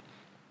wanted.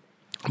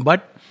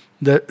 But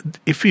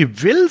if we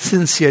will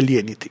sincerely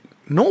anything,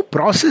 no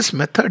process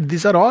method,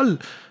 these are all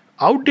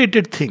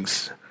outdated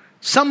things.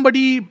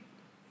 Somebody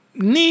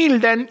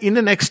kneeled and in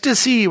an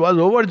ecstasy was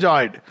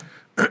overjoyed.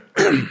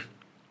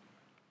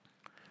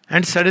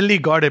 And suddenly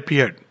God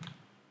appeared.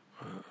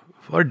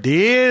 For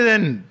days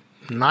and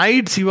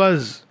nights he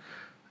was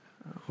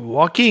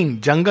walking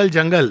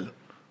jungle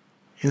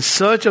in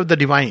search of the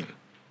divine.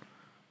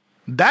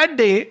 That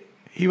day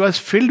he was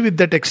filled with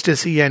that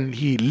ecstasy and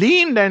he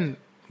leaned and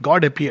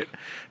God appeared.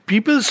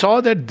 People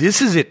saw that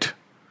this is it.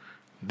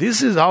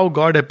 This is how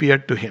God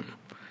appeared to him.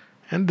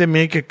 And they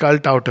make a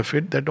cult out of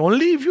it, that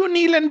only if you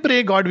kneel and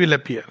pray, God will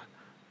appear.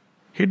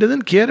 He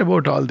doesn't care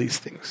about all these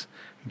things.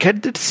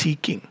 Get that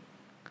seeking.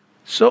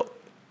 So,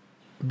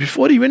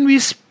 before even we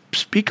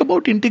speak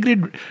about integrate,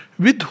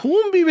 with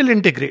whom we will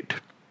integrate?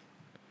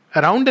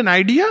 Around an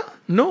idea?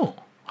 No.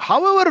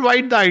 However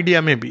wide the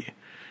idea may be,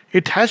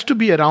 it has to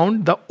be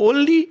around the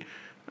only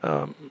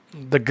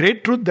the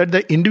great truth that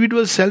the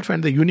individual self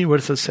and the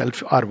universal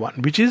self are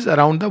one, which is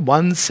around the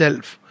one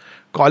self.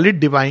 Call it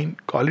divine,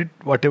 call it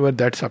whatever,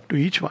 that's up to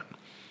each one.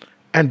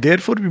 And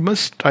therefore we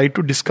must try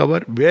to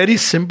discover, very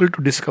simple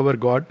to discover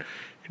God.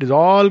 It is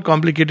all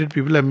complicated,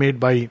 people have made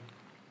by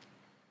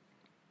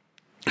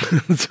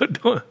so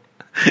don't,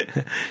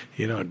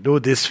 do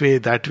this way,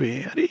 that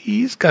way.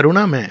 He is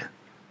Karuna mein,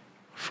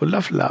 full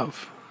of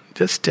love.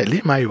 Just tell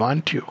him, I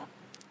want you.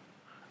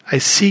 I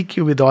seek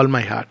you with all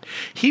my heart.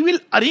 He will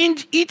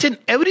arrange each and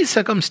every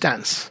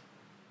circumstance.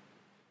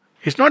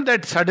 It's not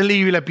that suddenly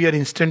he will appear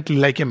instantly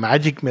like a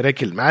magic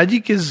miracle.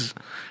 Magic is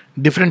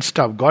different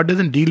stuff. God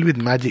doesn't deal with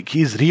magic.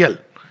 He is real.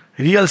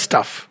 Real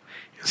stuff.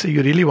 You say,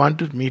 you really want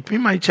to meet me,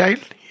 my child?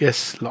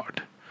 Yes,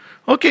 Lord.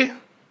 Okay,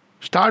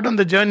 start on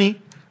the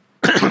journey.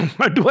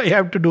 What do I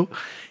have to do?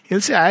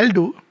 He'll say, I'll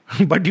do,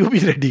 but you be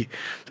ready.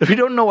 So we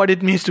don't know what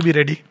it means to be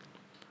ready.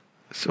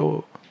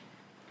 So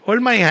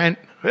hold my hand.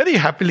 Very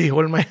happily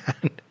hold my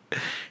hand.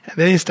 And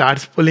then he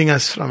starts pulling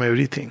us from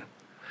everything.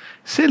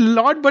 Say,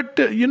 Lord, but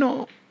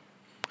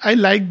I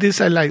like this,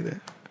 I like that.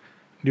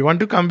 Do you want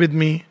to come with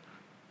me?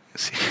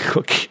 See,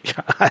 okay,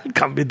 I'll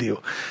come with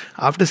you.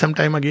 After some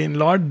time again,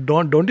 Lord,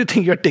 don't you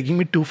think you're taking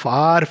me too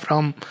far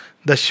from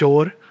the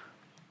shore?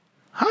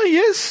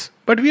 Yes,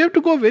 but we have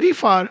to go very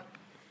far.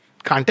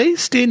 Can't I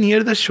stay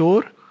near the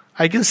shore?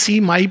 I can see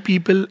my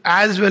people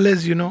as well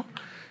as, You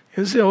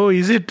say, oh,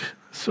 is it?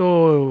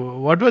 So,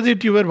 what was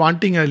it you were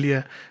wanting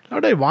earlier?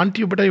 Lord, I want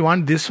you, but I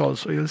want this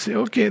also. You'll say,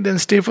 okay, then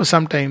stay for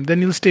some time.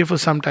 Then you'll stay for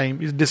some time.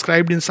 It's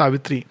described in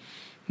Savitri,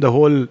 the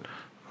whole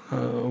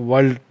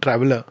world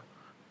traveler.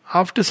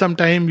 After some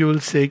time, you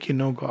will say,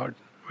 God,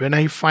 when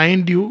I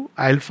find you,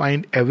 I'll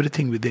find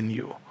everything within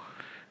you.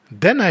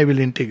 Then I will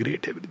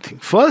integrate everything.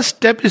 First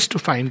step is to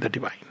find the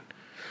divine.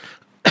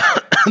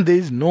 There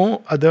is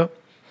no other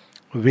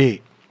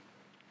way.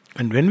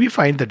 And when we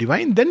find the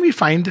divine, then we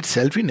find that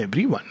self in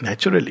everyone,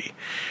 naturally.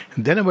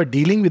 And then our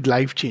dealing with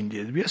life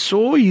changes. We are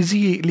so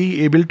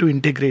easily able to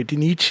integrate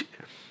in each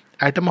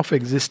atom of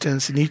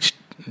existence, in each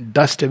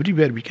dust,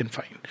 everywhere we can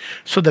find.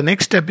 So the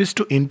next step is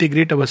to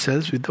integrate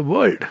ourselves with the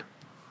world.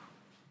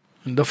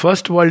 And the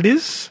first world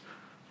is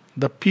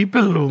the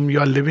people whom you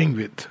are living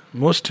with.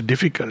 Most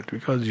difficult,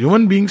 because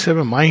human beings have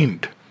a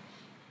mind.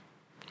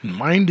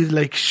 Mind is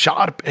like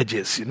sharp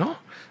edges,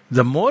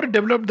 The more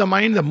developed the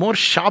mind, the more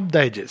sharp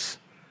the edges.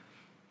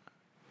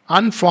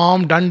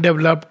 Unformed,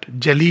 undeveloped,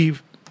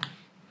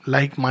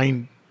 jelly-like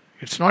mind.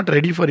 It's not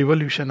ready for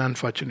evolution,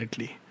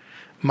 unfortunately.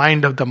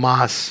 Mind of the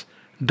mass,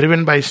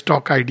 driven by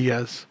stock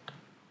ideas.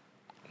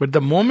 But the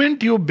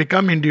moment you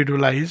become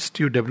individualized,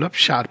 you develop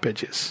sharp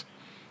edges.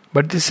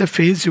 But this is a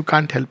phase, you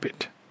can't help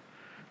it.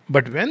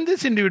 But when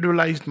this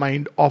individualized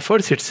mind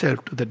offers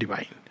itself to the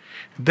divine,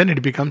 then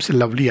it becomes a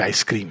lovely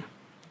ice cream.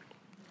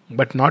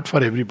 But not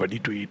for everybody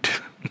to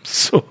eat.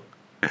 So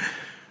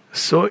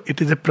it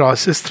is a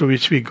process through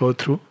which we go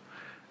through.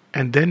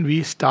 And then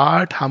we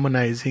start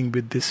harmonizing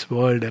with this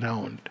world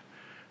around.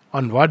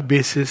 On what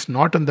basis?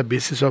 Not on the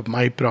basis of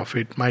my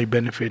profit, my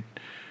benefit,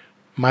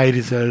 my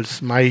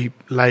results, my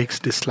likes,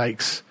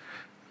 dislikes.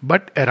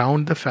 But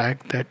around the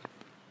fact that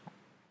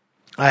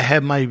I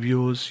have my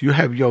views, you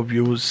have your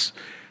views.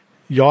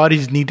 Your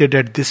is needed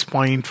at this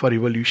point for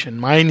evolution.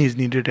 Mine is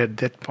needed at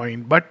that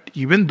point. But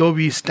even though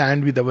we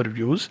stand with our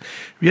views,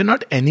 we are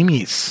not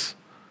enemies.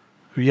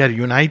 We are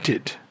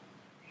united.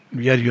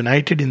 We are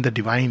united in the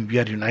divine. We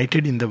are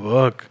united in the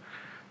work.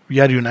 We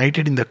are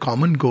united in the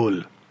common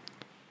goal.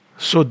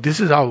 So this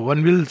is how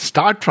one will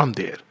start from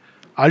there.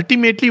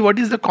 Ultimately, what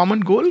is the common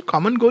goal?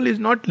 Common goal is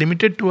not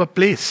limited to a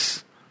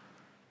place.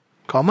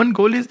 Common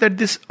goal is that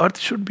this earth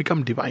should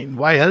become divine.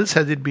 Why else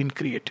has it been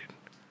created?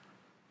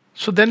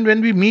 So then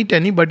when we meet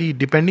anybody,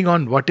 depending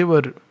on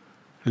whatever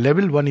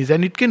level one is,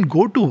 and it can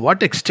go to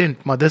what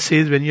extent, Mother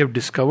says, when you have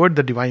discovered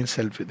the divine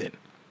self within.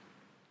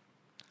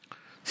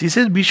 She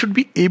says we should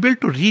be able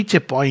to reach a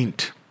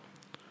point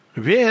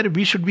where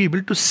we should be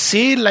able to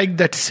say like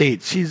that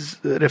sage. She's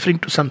referring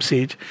to some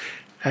sage,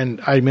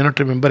 and I may not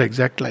remember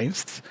exact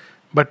lines.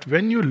 But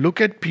when you look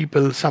at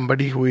people,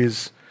 somebody who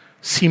is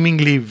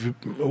seemingly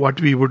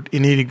what we would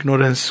in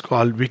ignorance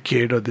call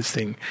wicked or this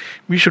thing,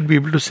 we should be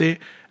able to say,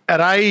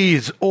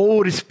 arise,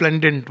 O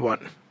resplendent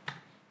one.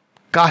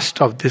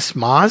 Cast off this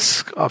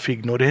mask of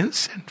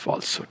ignorance and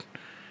falsehood.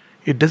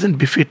 It doesn't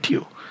befit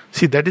you.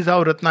 See, that is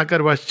how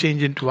Ratnakar was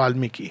changed into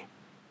Valmiki.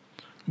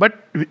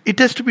 But it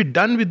has to be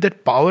done with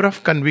that power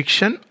of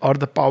conviction or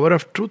the power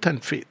of truth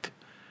and faith.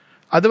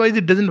 Otherwise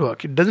it doesn't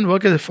work. It doesn't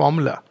work as a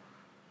formula.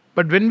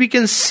 But when we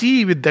can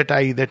see with that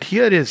eye that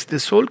here is,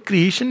 this whole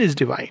creation is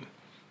divine.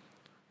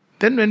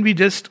 Then when we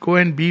just go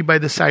and be by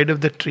the side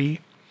of the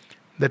tree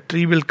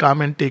will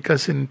come and take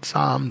us in its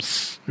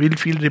arms. We'll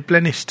feel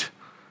replenished.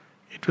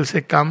 It will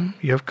say, come,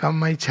 you have come,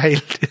 my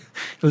child.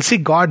 You'll see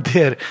God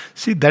there.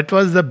 See, that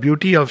was the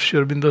beauty of Sri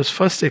Aurobindo's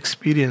first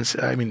experience.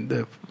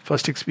 The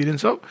first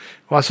experience of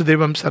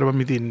Vasudevam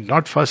Sarvamiti.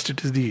 Not first,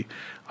 it is the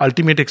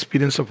ultimate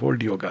experience of old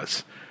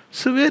yogas.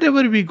 So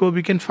wherever we go,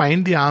 we can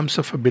find the arms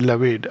of a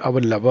beloved, our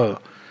lover.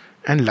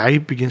 and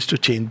life begins to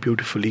change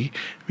beautifully.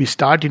 We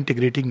start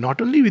integrating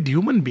not only with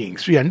human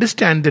beings, we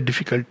understand the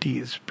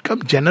difficulties,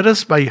 become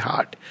generous by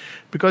heart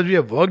because we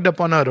have worked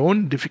upon our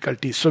own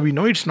difficulties, so we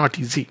know it's not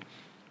easy.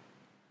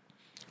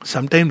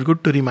 Sometimes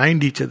good to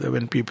remind each other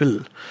when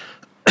people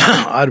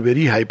are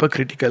very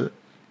hypercritical.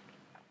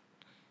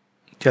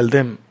 Tell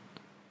them,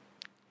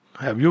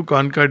 have you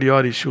conquered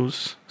your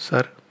issues,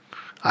 sir?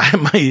 I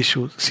have my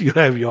issues, you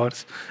have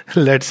yours.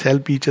 Let's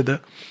help each other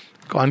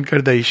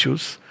conquer the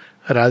issues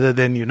rather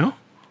than,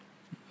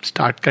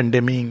 start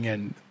condemning.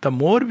 And the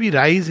more we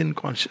rise in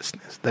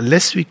consciousness, the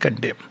less we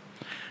condemn,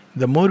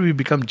 the more we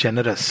become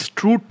generous.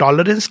 True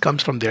tolerance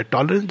comes from there.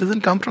 Tolerance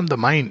doesn't come from the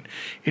mind.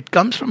 It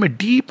comes from a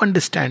deep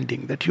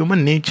understanding that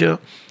human nature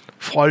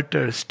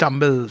falters,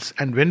 stumbles,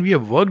 and when we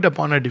have worked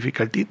upon a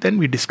difficulty, then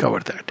we discover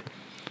that.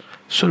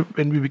 So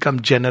when we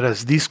become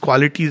generous, these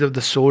qualities of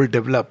the soul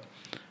develop.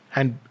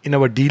 And in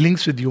our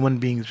dealings with human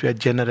beings, we are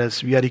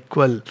generous, we are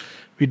equal,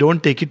 we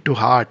don't take it to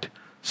heart.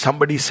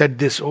 Somebody said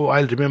this, oh,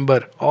 I'll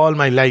remember all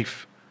my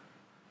life.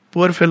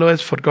 Poor fellow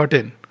has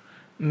forgotten.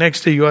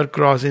 Next day you are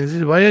cross, and he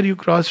says, why are you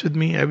cross with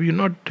me? Have you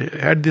not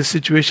had this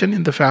situation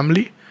in the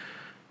family?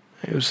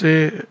 You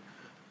say,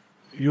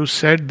 you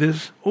said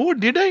this. Oh,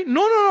 did I?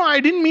 No, I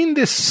didn't mean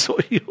this. So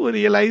you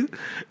realize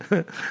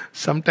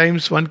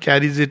sometimes one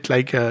carries it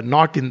like a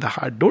knot in the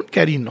heart. Don't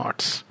carry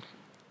knots.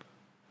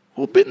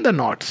 Open the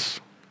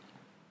knots.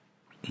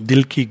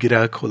 Dil ki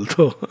gira khol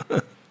do.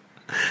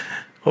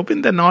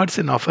 Open the knots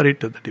and offer it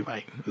to the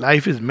divine.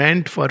 Life is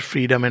meant for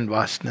freedom and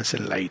vastness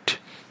and light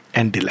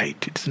and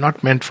delight. It's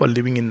not meant for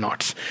living in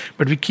knots.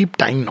 But we keep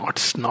tying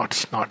knots.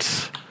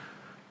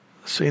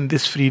 So in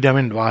this freedom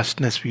and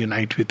vastness, we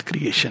unite with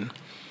creation.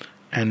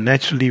 And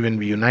naturally, when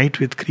we unite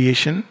with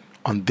creation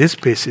on this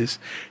basis,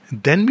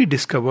 then we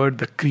discover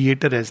the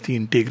Creator as the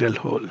integral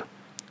whole.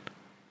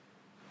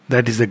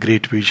 That is the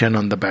great vision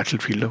on the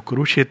battlefield of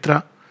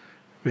Kurukshetra,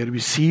 where we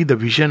see the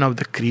vision of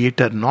the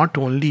Creator not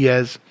only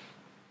as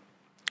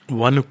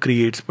one who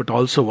creates, but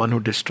also one who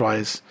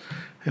destroys.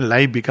 And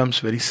life becomes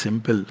very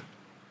simple.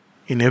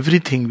 In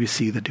everything we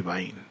see the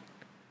divine.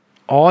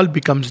 All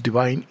becomes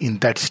divine in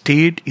that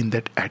state, in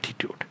that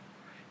attitude.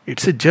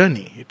 It's a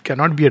journey. It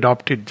cannot be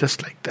adopted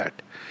just like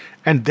that.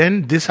 And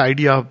then this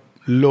idea of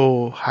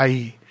low,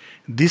 high,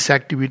 this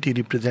activity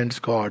represents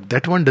God,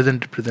 that one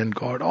doesn't represent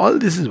God. All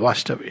this is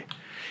washed away.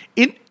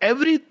 In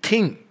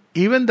everything,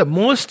 even the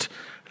most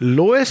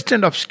lowest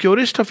and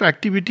obscurest of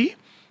activity,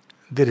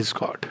 there is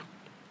God.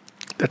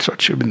 That's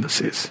what Sri Aurobindo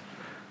says.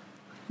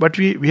 But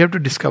we have to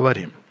discover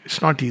Him.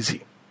 It's not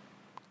easy.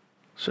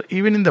 So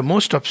even in the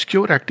most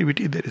obscure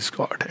activity, there is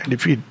God. And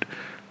if we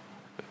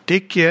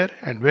take care,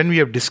 and when we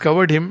have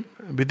discovered Him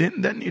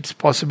within, then it's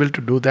possible to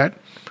do that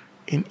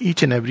in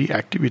each and every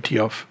activity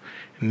of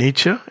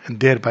nature and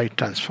thereby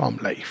transform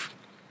life.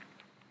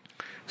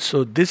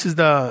 So this is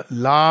the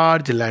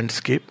large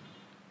landscape.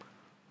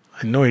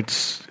 I know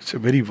it's a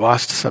very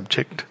vast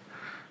subject,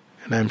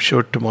 and I'm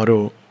sure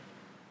tomorrow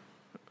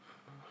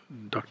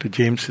Dr.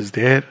 James is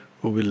there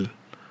who will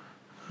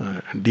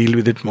deal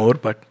with it more.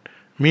 But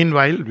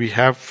meanwhile, we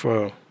have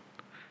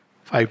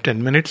 5-10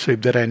 minutes, so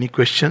if there are any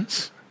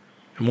questions,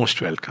 you're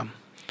most welcome.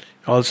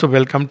 Also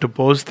welcome to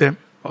post them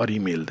or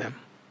email them.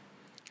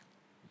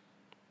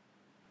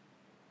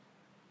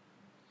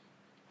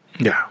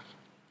 Yeah.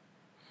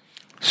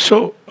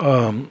 So,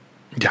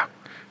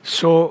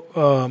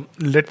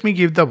 let me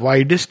give the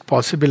widest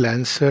possible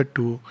answer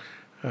to,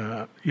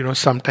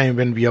 sometime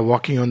when we are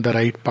walking on the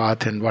right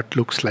path and what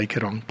looks like a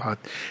wrong path.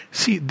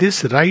 See,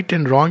 this right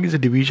and wrong is a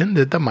division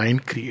that the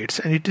mind creates,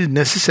 and it is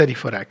necessary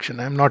for action.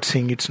 I am not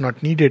saying it's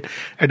not needed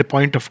at a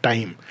point of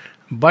time.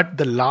 But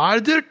the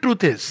larger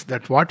truth is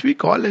that what we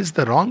call as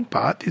the wrong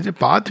path is a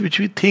path which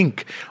we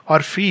think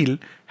or feel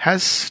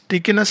has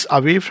taken us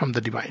away from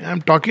the divine.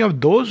 I'm talking of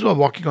those who are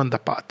walking on the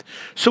path.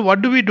 So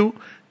what do?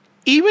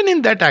 Even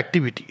in that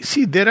activity,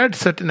 see, there are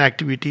certain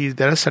activities,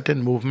 there are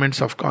certain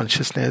movements of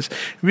consciousness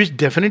which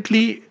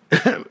definitely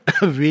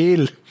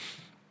veil,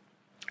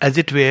 as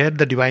it were,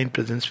 the divine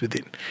presence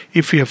within,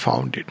 if we have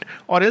found it.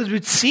 Or else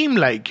which seem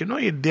like,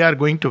 they are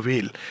going to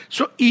veil.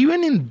 So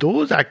even in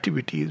those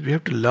activities, we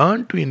have to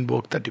learn to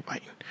invoke the divine.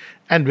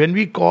 And when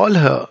we call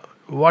her,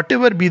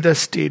 whatever be the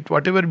state,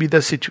 whatever be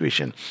the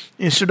situation,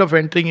 instead of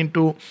entering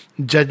into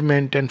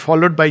judgment, and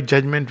followed by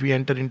judgment we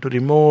enter into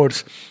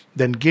remorse,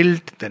 then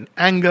guilt, then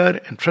anger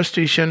and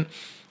frustration.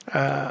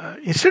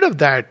 Instead of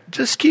that,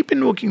 just keep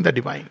invoking the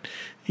divine.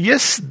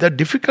 Yes, the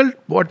difficult,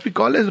 what we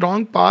call as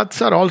wrong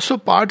paths, are also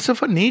parts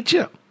of a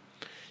nature.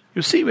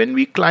 You see, when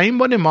we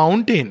climb on a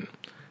mountain,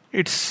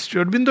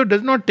 Sri Aurobindo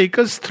does not take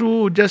us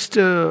through just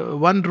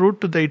one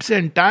route to it's the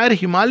entire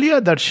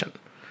Himalaya darshan.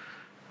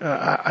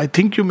 I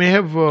think you may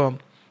have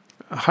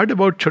heard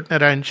about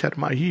Chotnarayan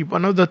Sharma.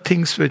 One of the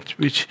things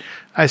which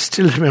I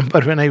still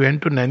remember when I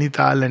went to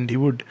Nainital, and he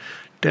would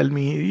tell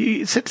me,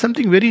 he said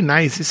something very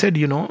nice. He said,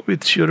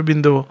 with Sri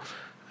Aurobindo,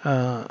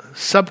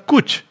 Sab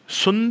kuch,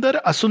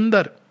 sundar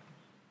asundar,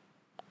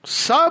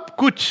 sab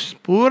kuch,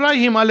 pura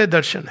Himalaya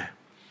darshan hai.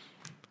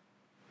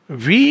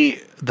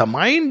 We the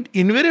mind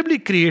invariably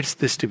creates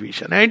this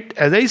division. And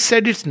as I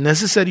said, it's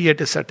necessary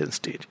at a certain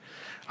stage.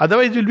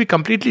 Otherwise, we'll be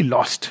completely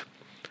lost.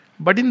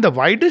 But in the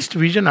widest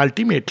vision,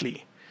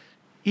 ultimately,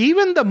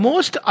 even the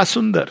most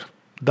asundar,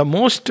 the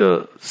most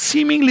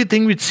seemingly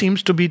thing which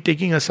seems to be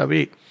taking us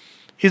away,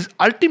 is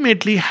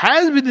ultimately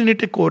has within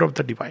it a core of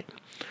the divine.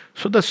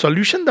 So the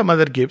solution the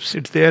mother gives,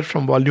 it's there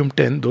from volume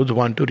 10, those who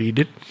want to read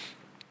it.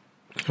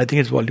 I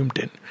think it's volume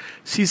 10.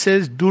 She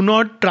says, do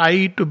not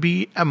try to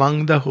be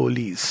among the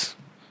holies.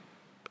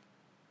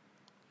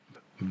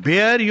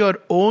 Bear your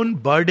own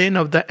burden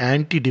of the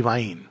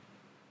anti-divine.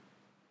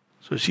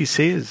 So she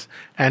says,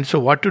 and so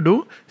what to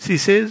do? She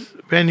says,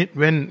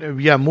 when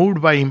we are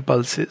moved by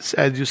impulses,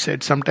 as you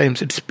said,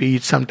 sometimes it's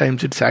speech,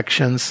 sometimes it's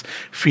actions,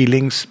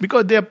 feelings,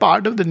 because they are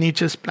part of the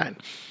nature's plan.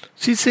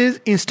 She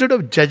says, instead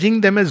of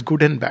judging them as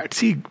good and bad,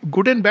 see,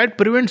 good and bad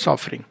prevents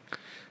offering.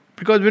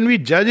 Because when we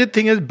judge a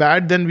thing as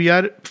bad, then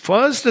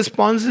first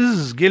response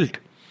is guilt.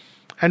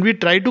 And we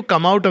try to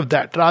come out of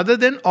that rather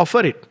than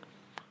offer it.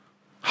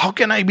 How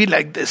can I be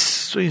like this?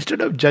 So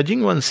instead of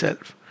judging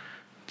oneself,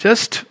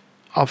 just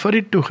offer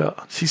it to her.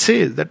 She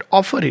says that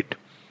offer it.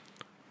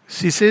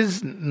 She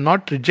says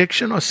not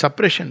rejection or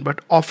suppression,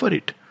 but offer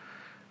it.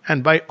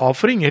 And by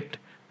offering it,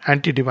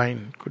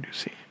 anti-divine, could you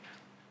say?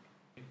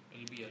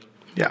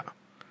 Yeah.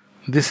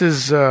 This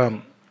is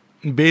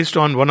based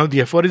on one of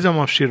the aphorism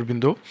of Sri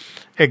Aurobindo.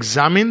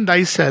 Examine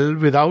thyself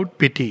without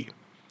pity.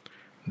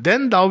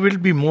 Then thou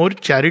wilt be more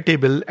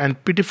charitable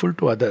and pitiful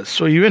to others.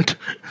 So even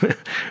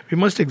we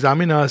must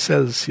examine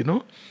ourselves,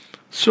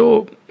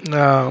 So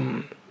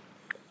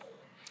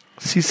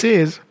she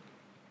says,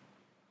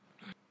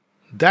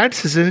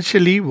 that's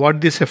essentially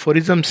what this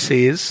aphorism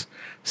says,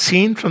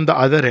 seen from the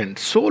other end.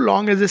 So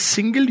long as a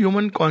single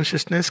human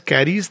consciousness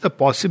carries the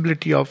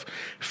possibility of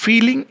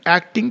feeling,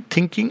 acting,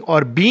 thinking,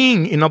 or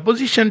being in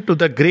opposition to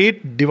the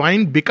great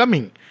divine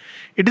becoming,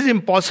 it is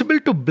impossible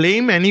to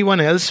blame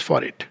anyone else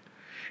for it.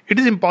 It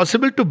is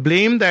impossible to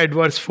blame the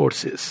adverse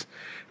forces,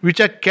 which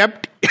are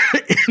kept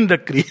in the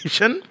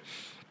creation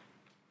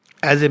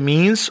as a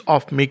means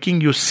of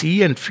making you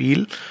see and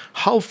feel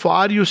how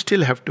far you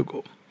still have to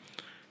go.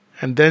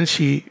 And then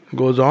she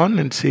goes on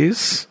and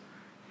says,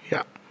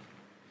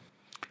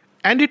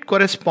 and it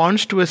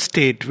corresponds to a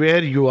state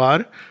where you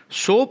are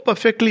so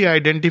perfectly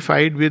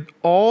identified with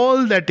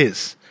all that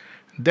is,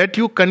 that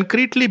you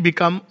concretely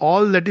become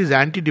all that is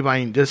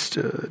anti-divine. Just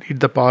read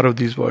the power of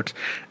these words.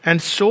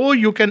 And so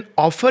you can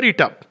offer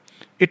it up.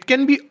 It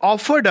can be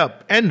offered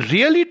up and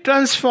really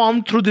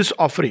transformed through this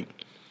offering.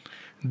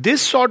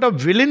 This sort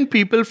of will in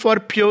people for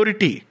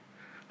purity,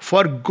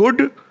 for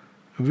good,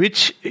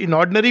 which in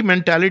ordinary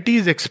mentality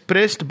is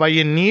expressed by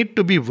a need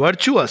to be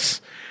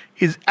virtuous,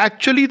 is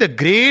actually the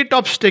great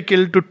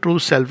obstacle to true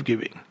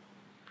self-giving.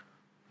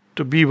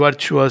 To be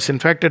virtuous. In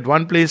fact, at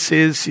one place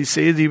she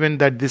says even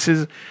that this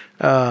is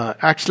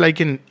acts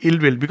like an ill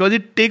will, because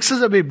it takes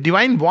us away.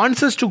 Divine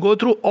wants us to go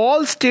through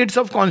all states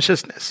of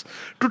consciousness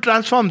to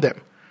transform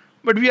them.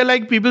 But we are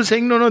like people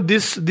saying, no,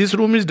 this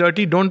room is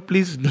dirty, don't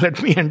please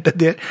let me enter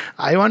there.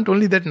 I want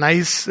only that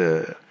nice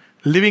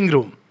living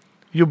room.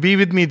 You be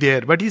with me there.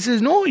 But he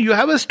says, no, you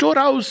have a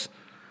storehouse.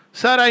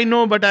 Sir, I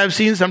know, but I have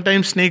seen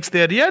sometimes snakes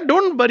there. Yeah,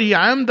 don't worry,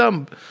 I am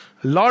the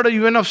Lord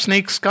even of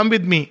snakes, come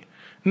with me.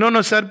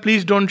 No, sir,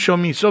 please don't show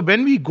me. So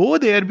when we go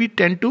there, we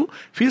tend to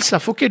feel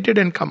suffocated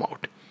and come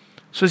out.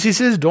 So she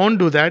says, don't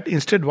do that.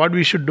 Instead, what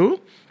we should do,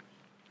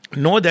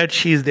 know that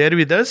she is there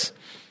with us.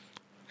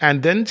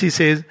 And then she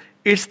says,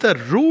 it's the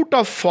root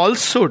of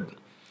falsehood,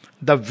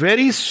 the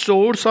very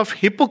source of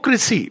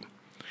hypocrisy,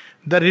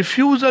 the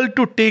refusal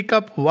to take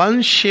up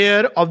one's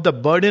share of the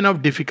burden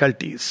of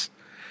difficulties.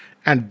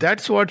 And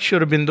that's what Sri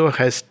Aurobindo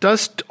has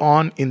touched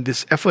on in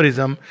this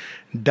aphorism,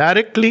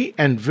 directly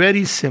and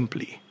very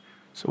simply.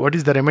 So what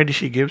is the remedy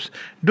she gives?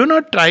 Do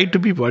not try to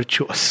be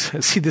virtuous.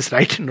 See, this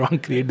right and wrong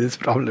create this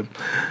problem.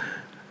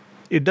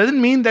 It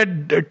doesn't mean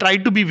that try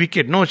to be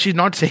wicked. No, she's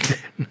not saying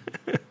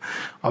that.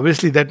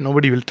 Obviously that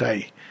nobody will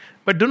try.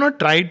 But do not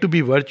try to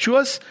be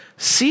virtuous.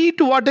 See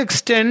to what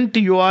extent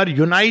you are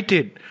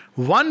united,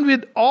 one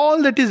with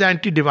all that is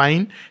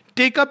anti-divine.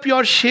 Take up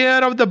your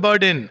share of the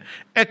burden.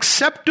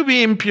 Accept to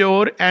be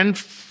impure and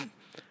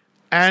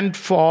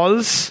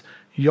false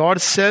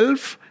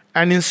yourself,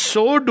 and in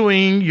so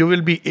doing you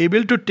will be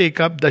able to take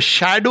up the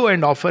shadow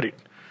and offer it.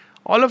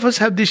 All of us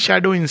have this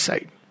shadow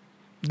inside.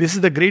 This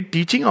is the great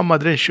teaching of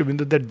Mother and Sri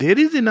Aurobindo, that there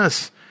is in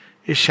us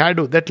a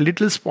shadow, that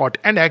little spot.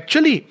 And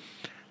actually,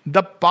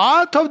 the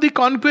path of the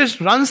conquest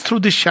runs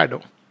through this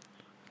shadow.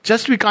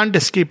 Just we can't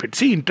escape it.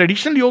 See, in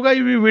traditional yoga,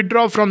 we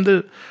withdraw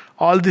from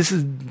all this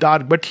is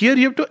dark. But here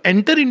you have to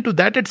enter into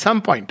that at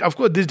some point. Of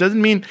course, this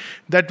doesn't mean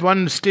that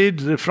one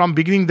stays from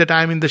beginning that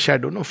I am in the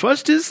shadow. No,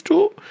 first is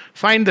to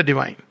find the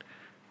divine.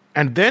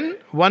 And then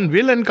one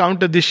will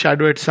encounter this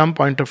shadow at some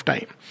point of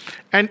time.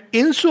 And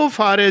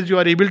insofar as you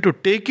are able to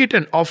take it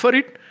and offer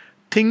it,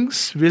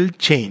 things will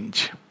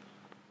change.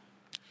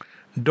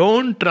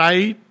 Don't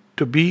try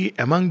to be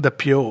among the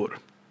pure.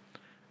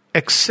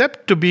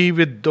 Accept to be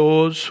with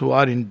those who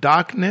are in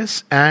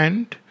darkness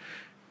and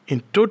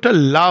in total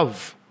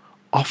love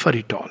offer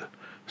it all.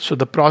 So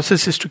the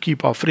process is to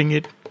keep offering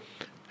it.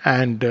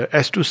 And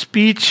as to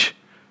speech,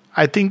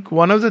 I think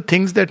one of the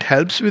things that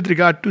helps with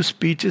regard to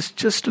speech is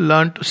just to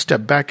learn to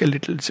step back a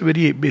little. It's a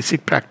very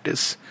basic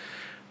practice.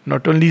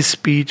 Not only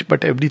speech,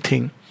 but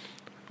everything.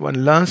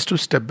 One learns to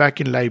step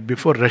back in life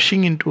before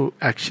rushing into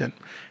action.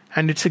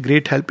 And it's a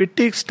great help. It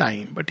takes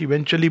time, but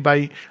eventually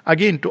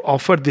to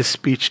offer this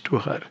speech to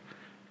her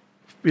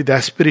with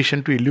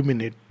aspiration to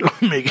illuminate, to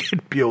make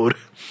it pure,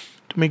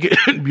 to make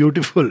it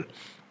beautiful,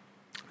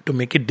 to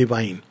make it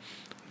divine,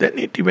 then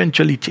it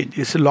eventually changes.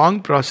 It's a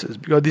long process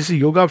because this is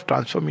yoga of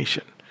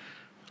transformation.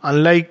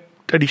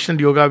 Unlike traditional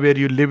yoga where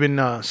you live in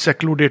a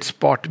secluded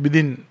spot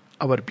within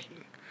our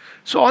being.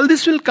 So all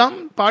this will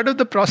come, part of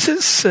the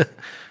process.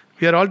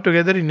 We are all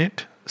together in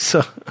it.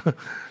 So,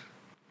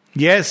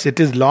 yes,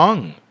 it is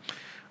long.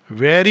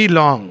 Very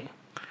long.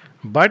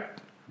 But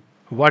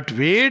what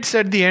waits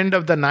at the end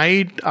of the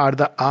night are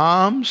the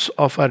arms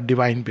of our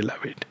divine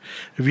beloved.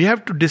 We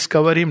have to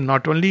discover him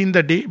not only in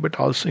the day but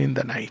also in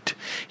the night.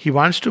 He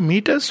wants to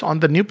meet us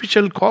on the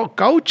nuptial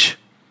couch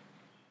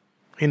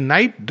in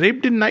night,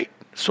 draped in night.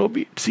 So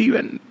be it. See,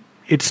 when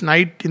it's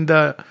night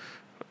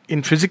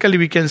in physically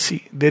we can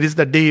see. There is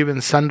the day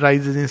when sun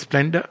rises in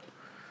splendor.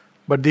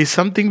 But there is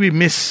something we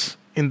miss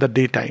in the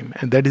daytime,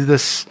 and that is the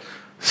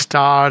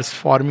stars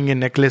forming a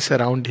necklace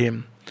around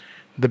him,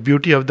 the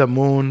beauty of the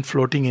moon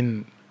floating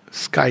in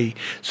sky.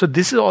 So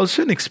this is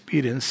also an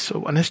experience. So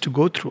one has to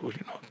go through.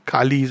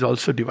 Kali is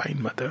also Divine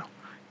Mother.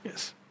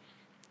 Yes.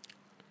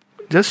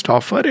 Just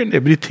offer and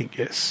everything.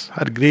 Yes.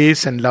 Her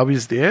grace and love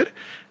is there,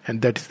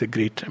 and that is the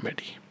great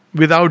remedy.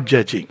 Without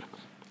judging.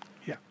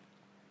 Yeah.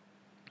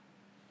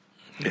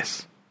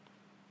 Yes.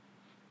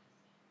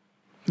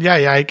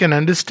 Yeah, I can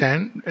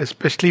understand,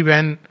 especially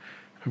when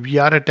we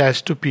are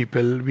attached to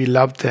people, we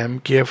love them,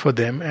 care for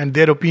them, and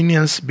their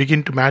opinions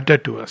begin to matter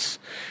to us.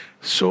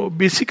 So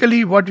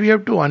basically what we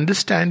have to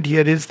understand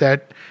here is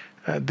that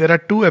there are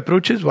two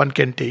approaches one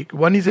can take.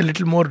 One is a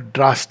little more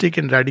drastic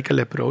and radical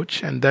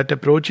approach, and that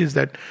approach is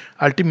that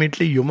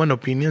ultimately human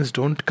opinions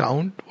don't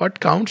count.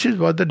 What counts is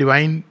what the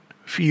divine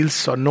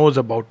feels or knows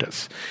about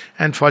us.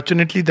 And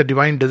fortunately the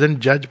divine doesn't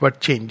judge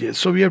but changes.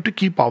 So we have to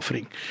keep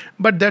offering.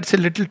 But that's a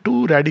little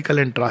too radical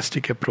and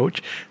drastic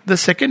approach. The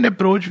second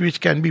approach,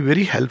 which can be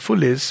very helpful,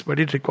 but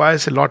it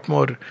requires a lot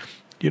more,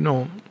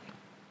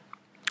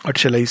 what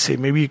shall I say,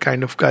 maybe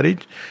kind of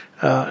courage,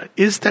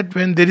 is that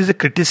when there is a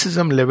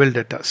criticism leveled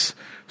at us.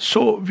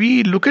 So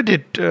we look at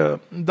it,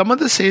 the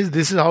mother says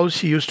this is how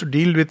she used to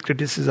deal with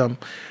criticism,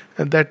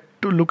 that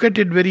to look at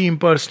it very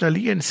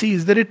impersonally and see,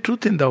 is there a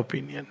truth in the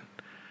opinion?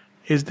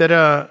 Is there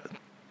a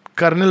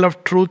kernel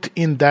of truth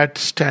in that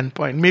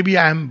standpoint? Maybe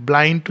I am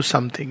blind to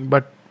something,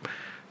 but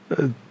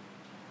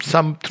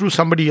through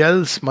somebody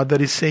else,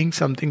 mother is saying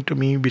something to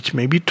me which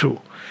may be true.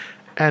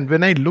 And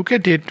when I look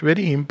at it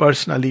very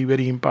impersonally,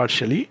 very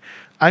impartially,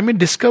 I may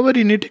discover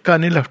in it a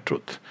kernel of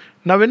truth.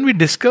 Now when we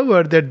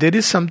discover that there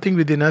is something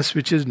within us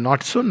which is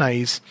not so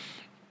nice,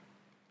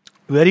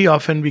 very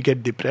often we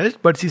get depressed,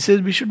 but she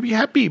says we should be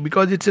happy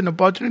because it's an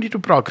opportunity to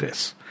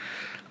progress.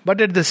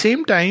 But at the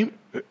same time,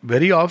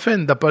 very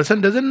often the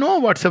person doesn't know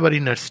what's our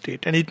inner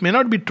state, and it may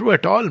not be true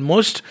at all.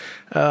 Most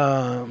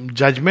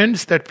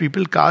judgments that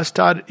people cast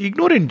are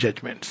ignorant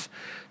judgments.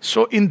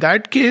 So in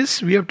that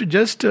case, we have to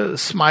just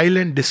smile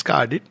and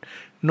discard it,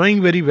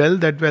 knowing very well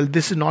that,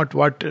 this is not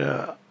what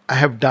I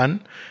have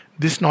done,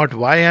 this is not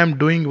why I am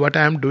doing what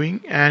I am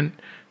doing, and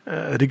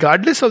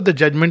regardless of the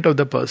judgment of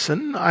the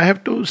person, I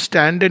have to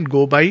stand and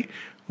go by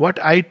what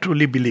I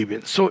truly believe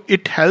in. So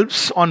it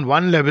helps on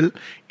one level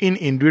in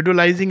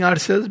individualizing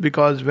ourselves,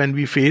 because when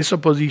we face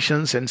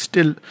oppositions and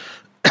still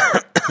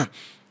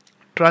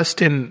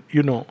trust in,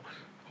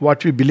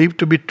 what we believe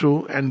to be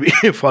true, and we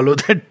follow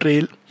that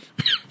trail,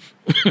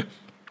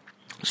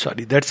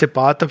 that's a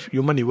path of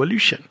human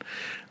evolution.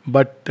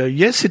 But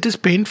yes, it is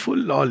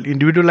painful. All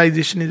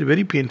individualization is a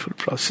very painful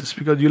process,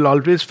 because you'll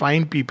always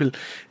find people.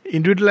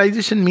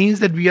 Individualization means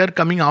that we are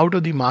coming out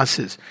of the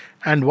masses.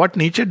 And what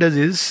nature does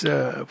is,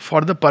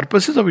 for the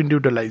purposes of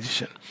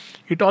individualization,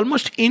 it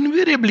almost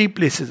invariably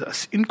places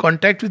us in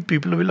contact with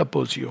people who will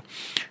oppose you.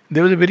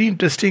 There was a very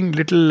interesting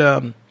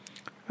little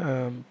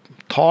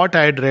thought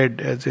I had read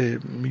as a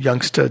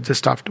youngster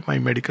just after my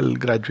medical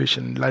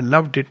graduation. I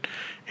loved it.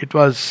 It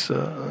was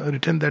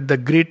written that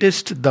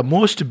the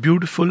most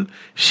beautiful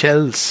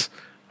shells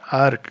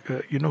are,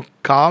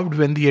 carved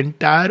when the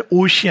entire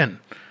ocean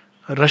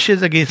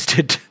rushes against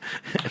it.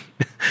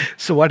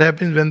 So what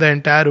happens when the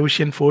entire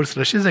ocean force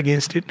rushes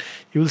against it?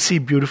 You will see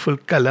beautiful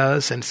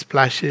colors and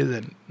splashes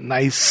and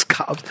nice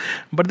scarves.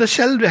 But the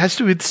shell has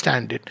to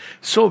withstand it.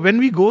 So when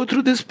we go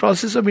through this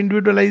process of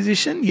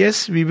individualization,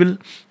 yes, we will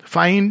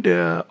find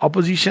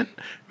opposition.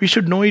 We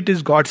should know it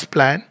is God's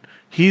plan.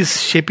 He is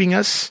shaping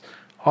us.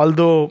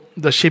 Although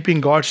the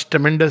shaping God's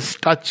tremendous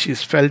touch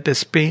is felt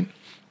as pain,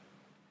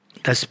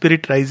 the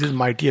spirit rises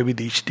mightier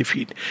with each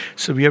defeat.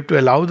 So we have to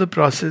allow the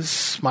process,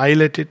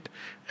 smile at it,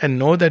 and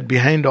know that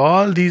behind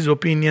all these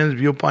opinions,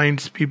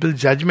 viewpoints, people's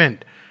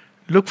judgment,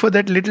 look for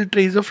that little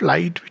trace of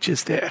light which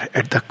is there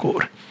at the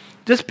core.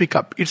 just pick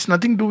up. It's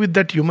nothing to do with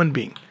that human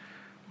being.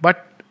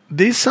 But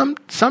there's some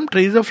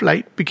trace of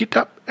light, pick it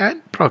up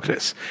and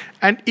progress.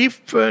 And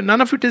if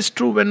none of it is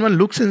true, when one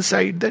looks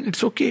inside, then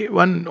it's okay.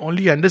 One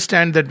only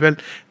understand that, well,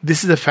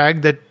 this is a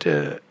fact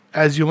that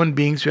as human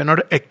beings, we are not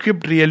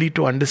equipped really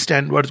to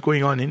understand what's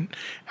going on in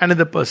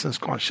another person's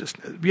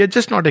consciousness. We are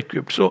just not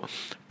equipped. So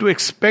to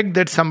expect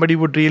that somebody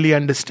would really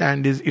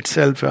understand is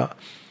itself a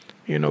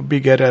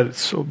big error.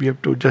 So we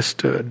have to just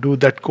do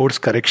that course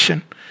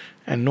correction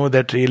and know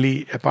that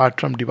really, apart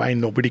from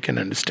divine, nobody can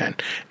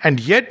understand. And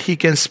yet he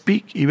can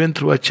speak even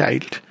through a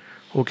child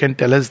who can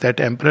tell us that,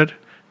 Emperor,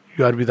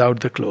 you are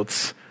without the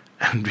clothes.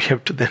 And we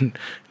have to then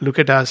look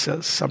at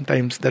ourselves.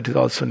 Sometimes that is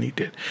also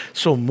needed.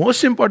 So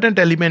most important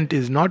element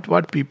is not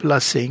what people are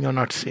saying or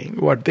not saying,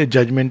 what their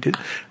judgment is,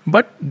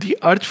 but the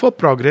urge for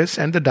progress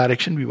and the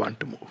direction we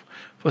want to move.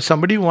 For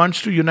somebody who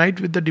wants to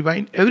unite with the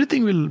divine,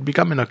 everything will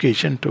become an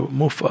occasion to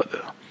move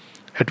further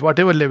at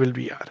whatever level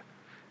we are.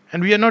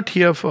 And we are not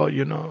here for,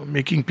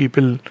 making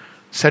people,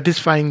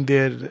 satisfying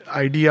their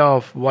idea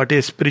of what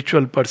a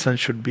spiritual person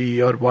should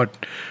be or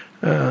what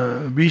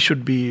we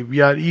should be.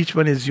 Each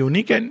one is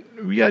unique, and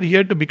we are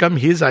here to become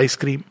his ice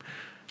cream,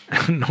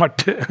 not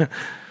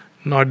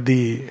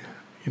the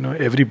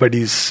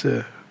everybody's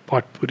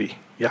potpourri.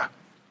 Yeah,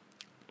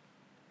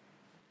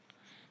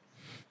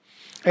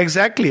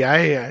 exactly.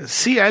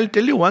 I'll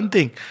tell you one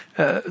thing.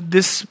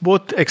 This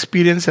both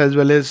experience as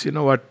well as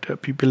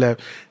what people have.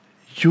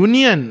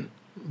 Union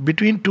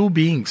between two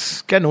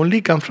beings can only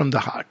come from the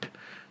heart.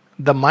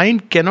 The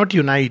mind cannot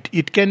unite.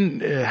 It can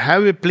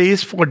have a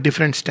place for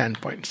different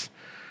standpoints.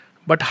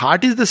 But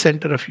heart is the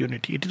center of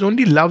unity. It is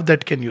only love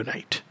that can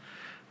unite.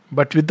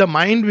 But with the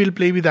mind, we'll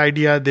play with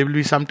idea. There will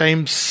be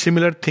sometimes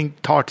similar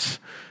thoughts,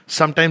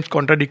 sometimes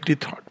contradictory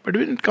thought. But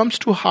when it comes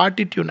to heart,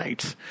 it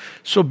unites.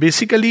 So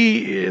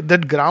basically,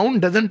 that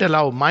ground doesn't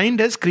allow. Mind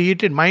has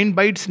created. Mind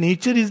by its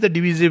nature is the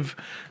divisive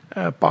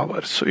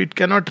power. So it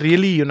cannot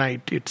really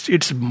unite.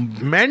 It's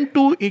meant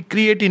to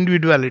create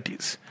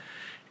individualities.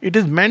 It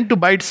is meant to,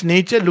 by its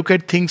nature, look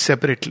at things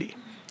separately.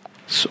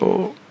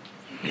 So,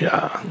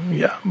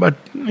 but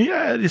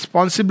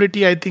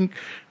responsibility, I think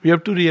we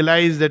have to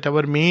realize that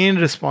our main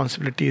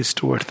responsibility is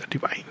towards the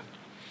divine.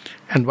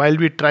 And while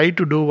we try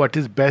to do what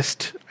is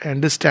best,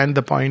 understand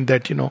the point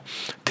that,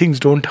 things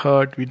don't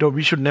hurt.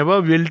 We should never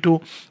will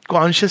to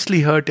consciously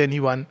hurt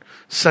anyone,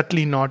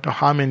 subtly not, or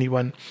harm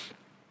anyone.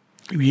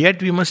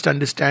 Yet we must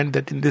understand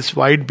that in this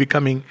wide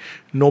becoming,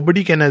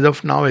 nobody can as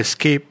of now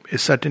escape a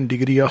certain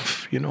degree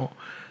of,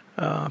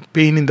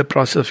 pain in the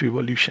process of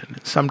evolution.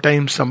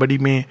 Sometimes somebody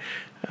may,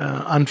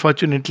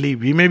 unfortunately,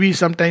 we may be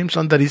sometimes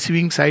on the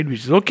receiving side,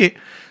 which is okay.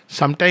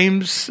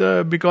 Sometimes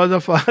because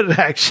of our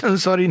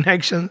actions or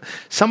inactions,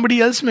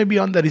 somebody else may be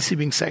on the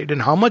receiving side.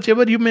 And how much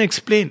ever you may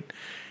explain,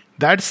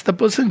 that's the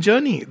person's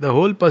journey, the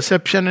whole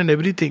perception and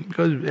everything.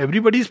 Because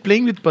everybody is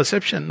playing with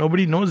perception.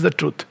 Nobody knows the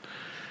truth.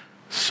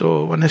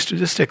 So one has to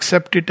just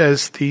accept it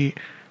as the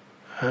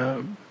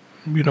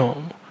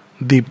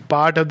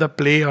part of the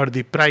play or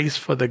the price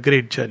for the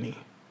great journey.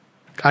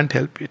 Can't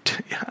help it.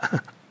 Yeah.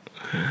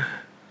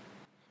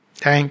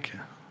 Thank you.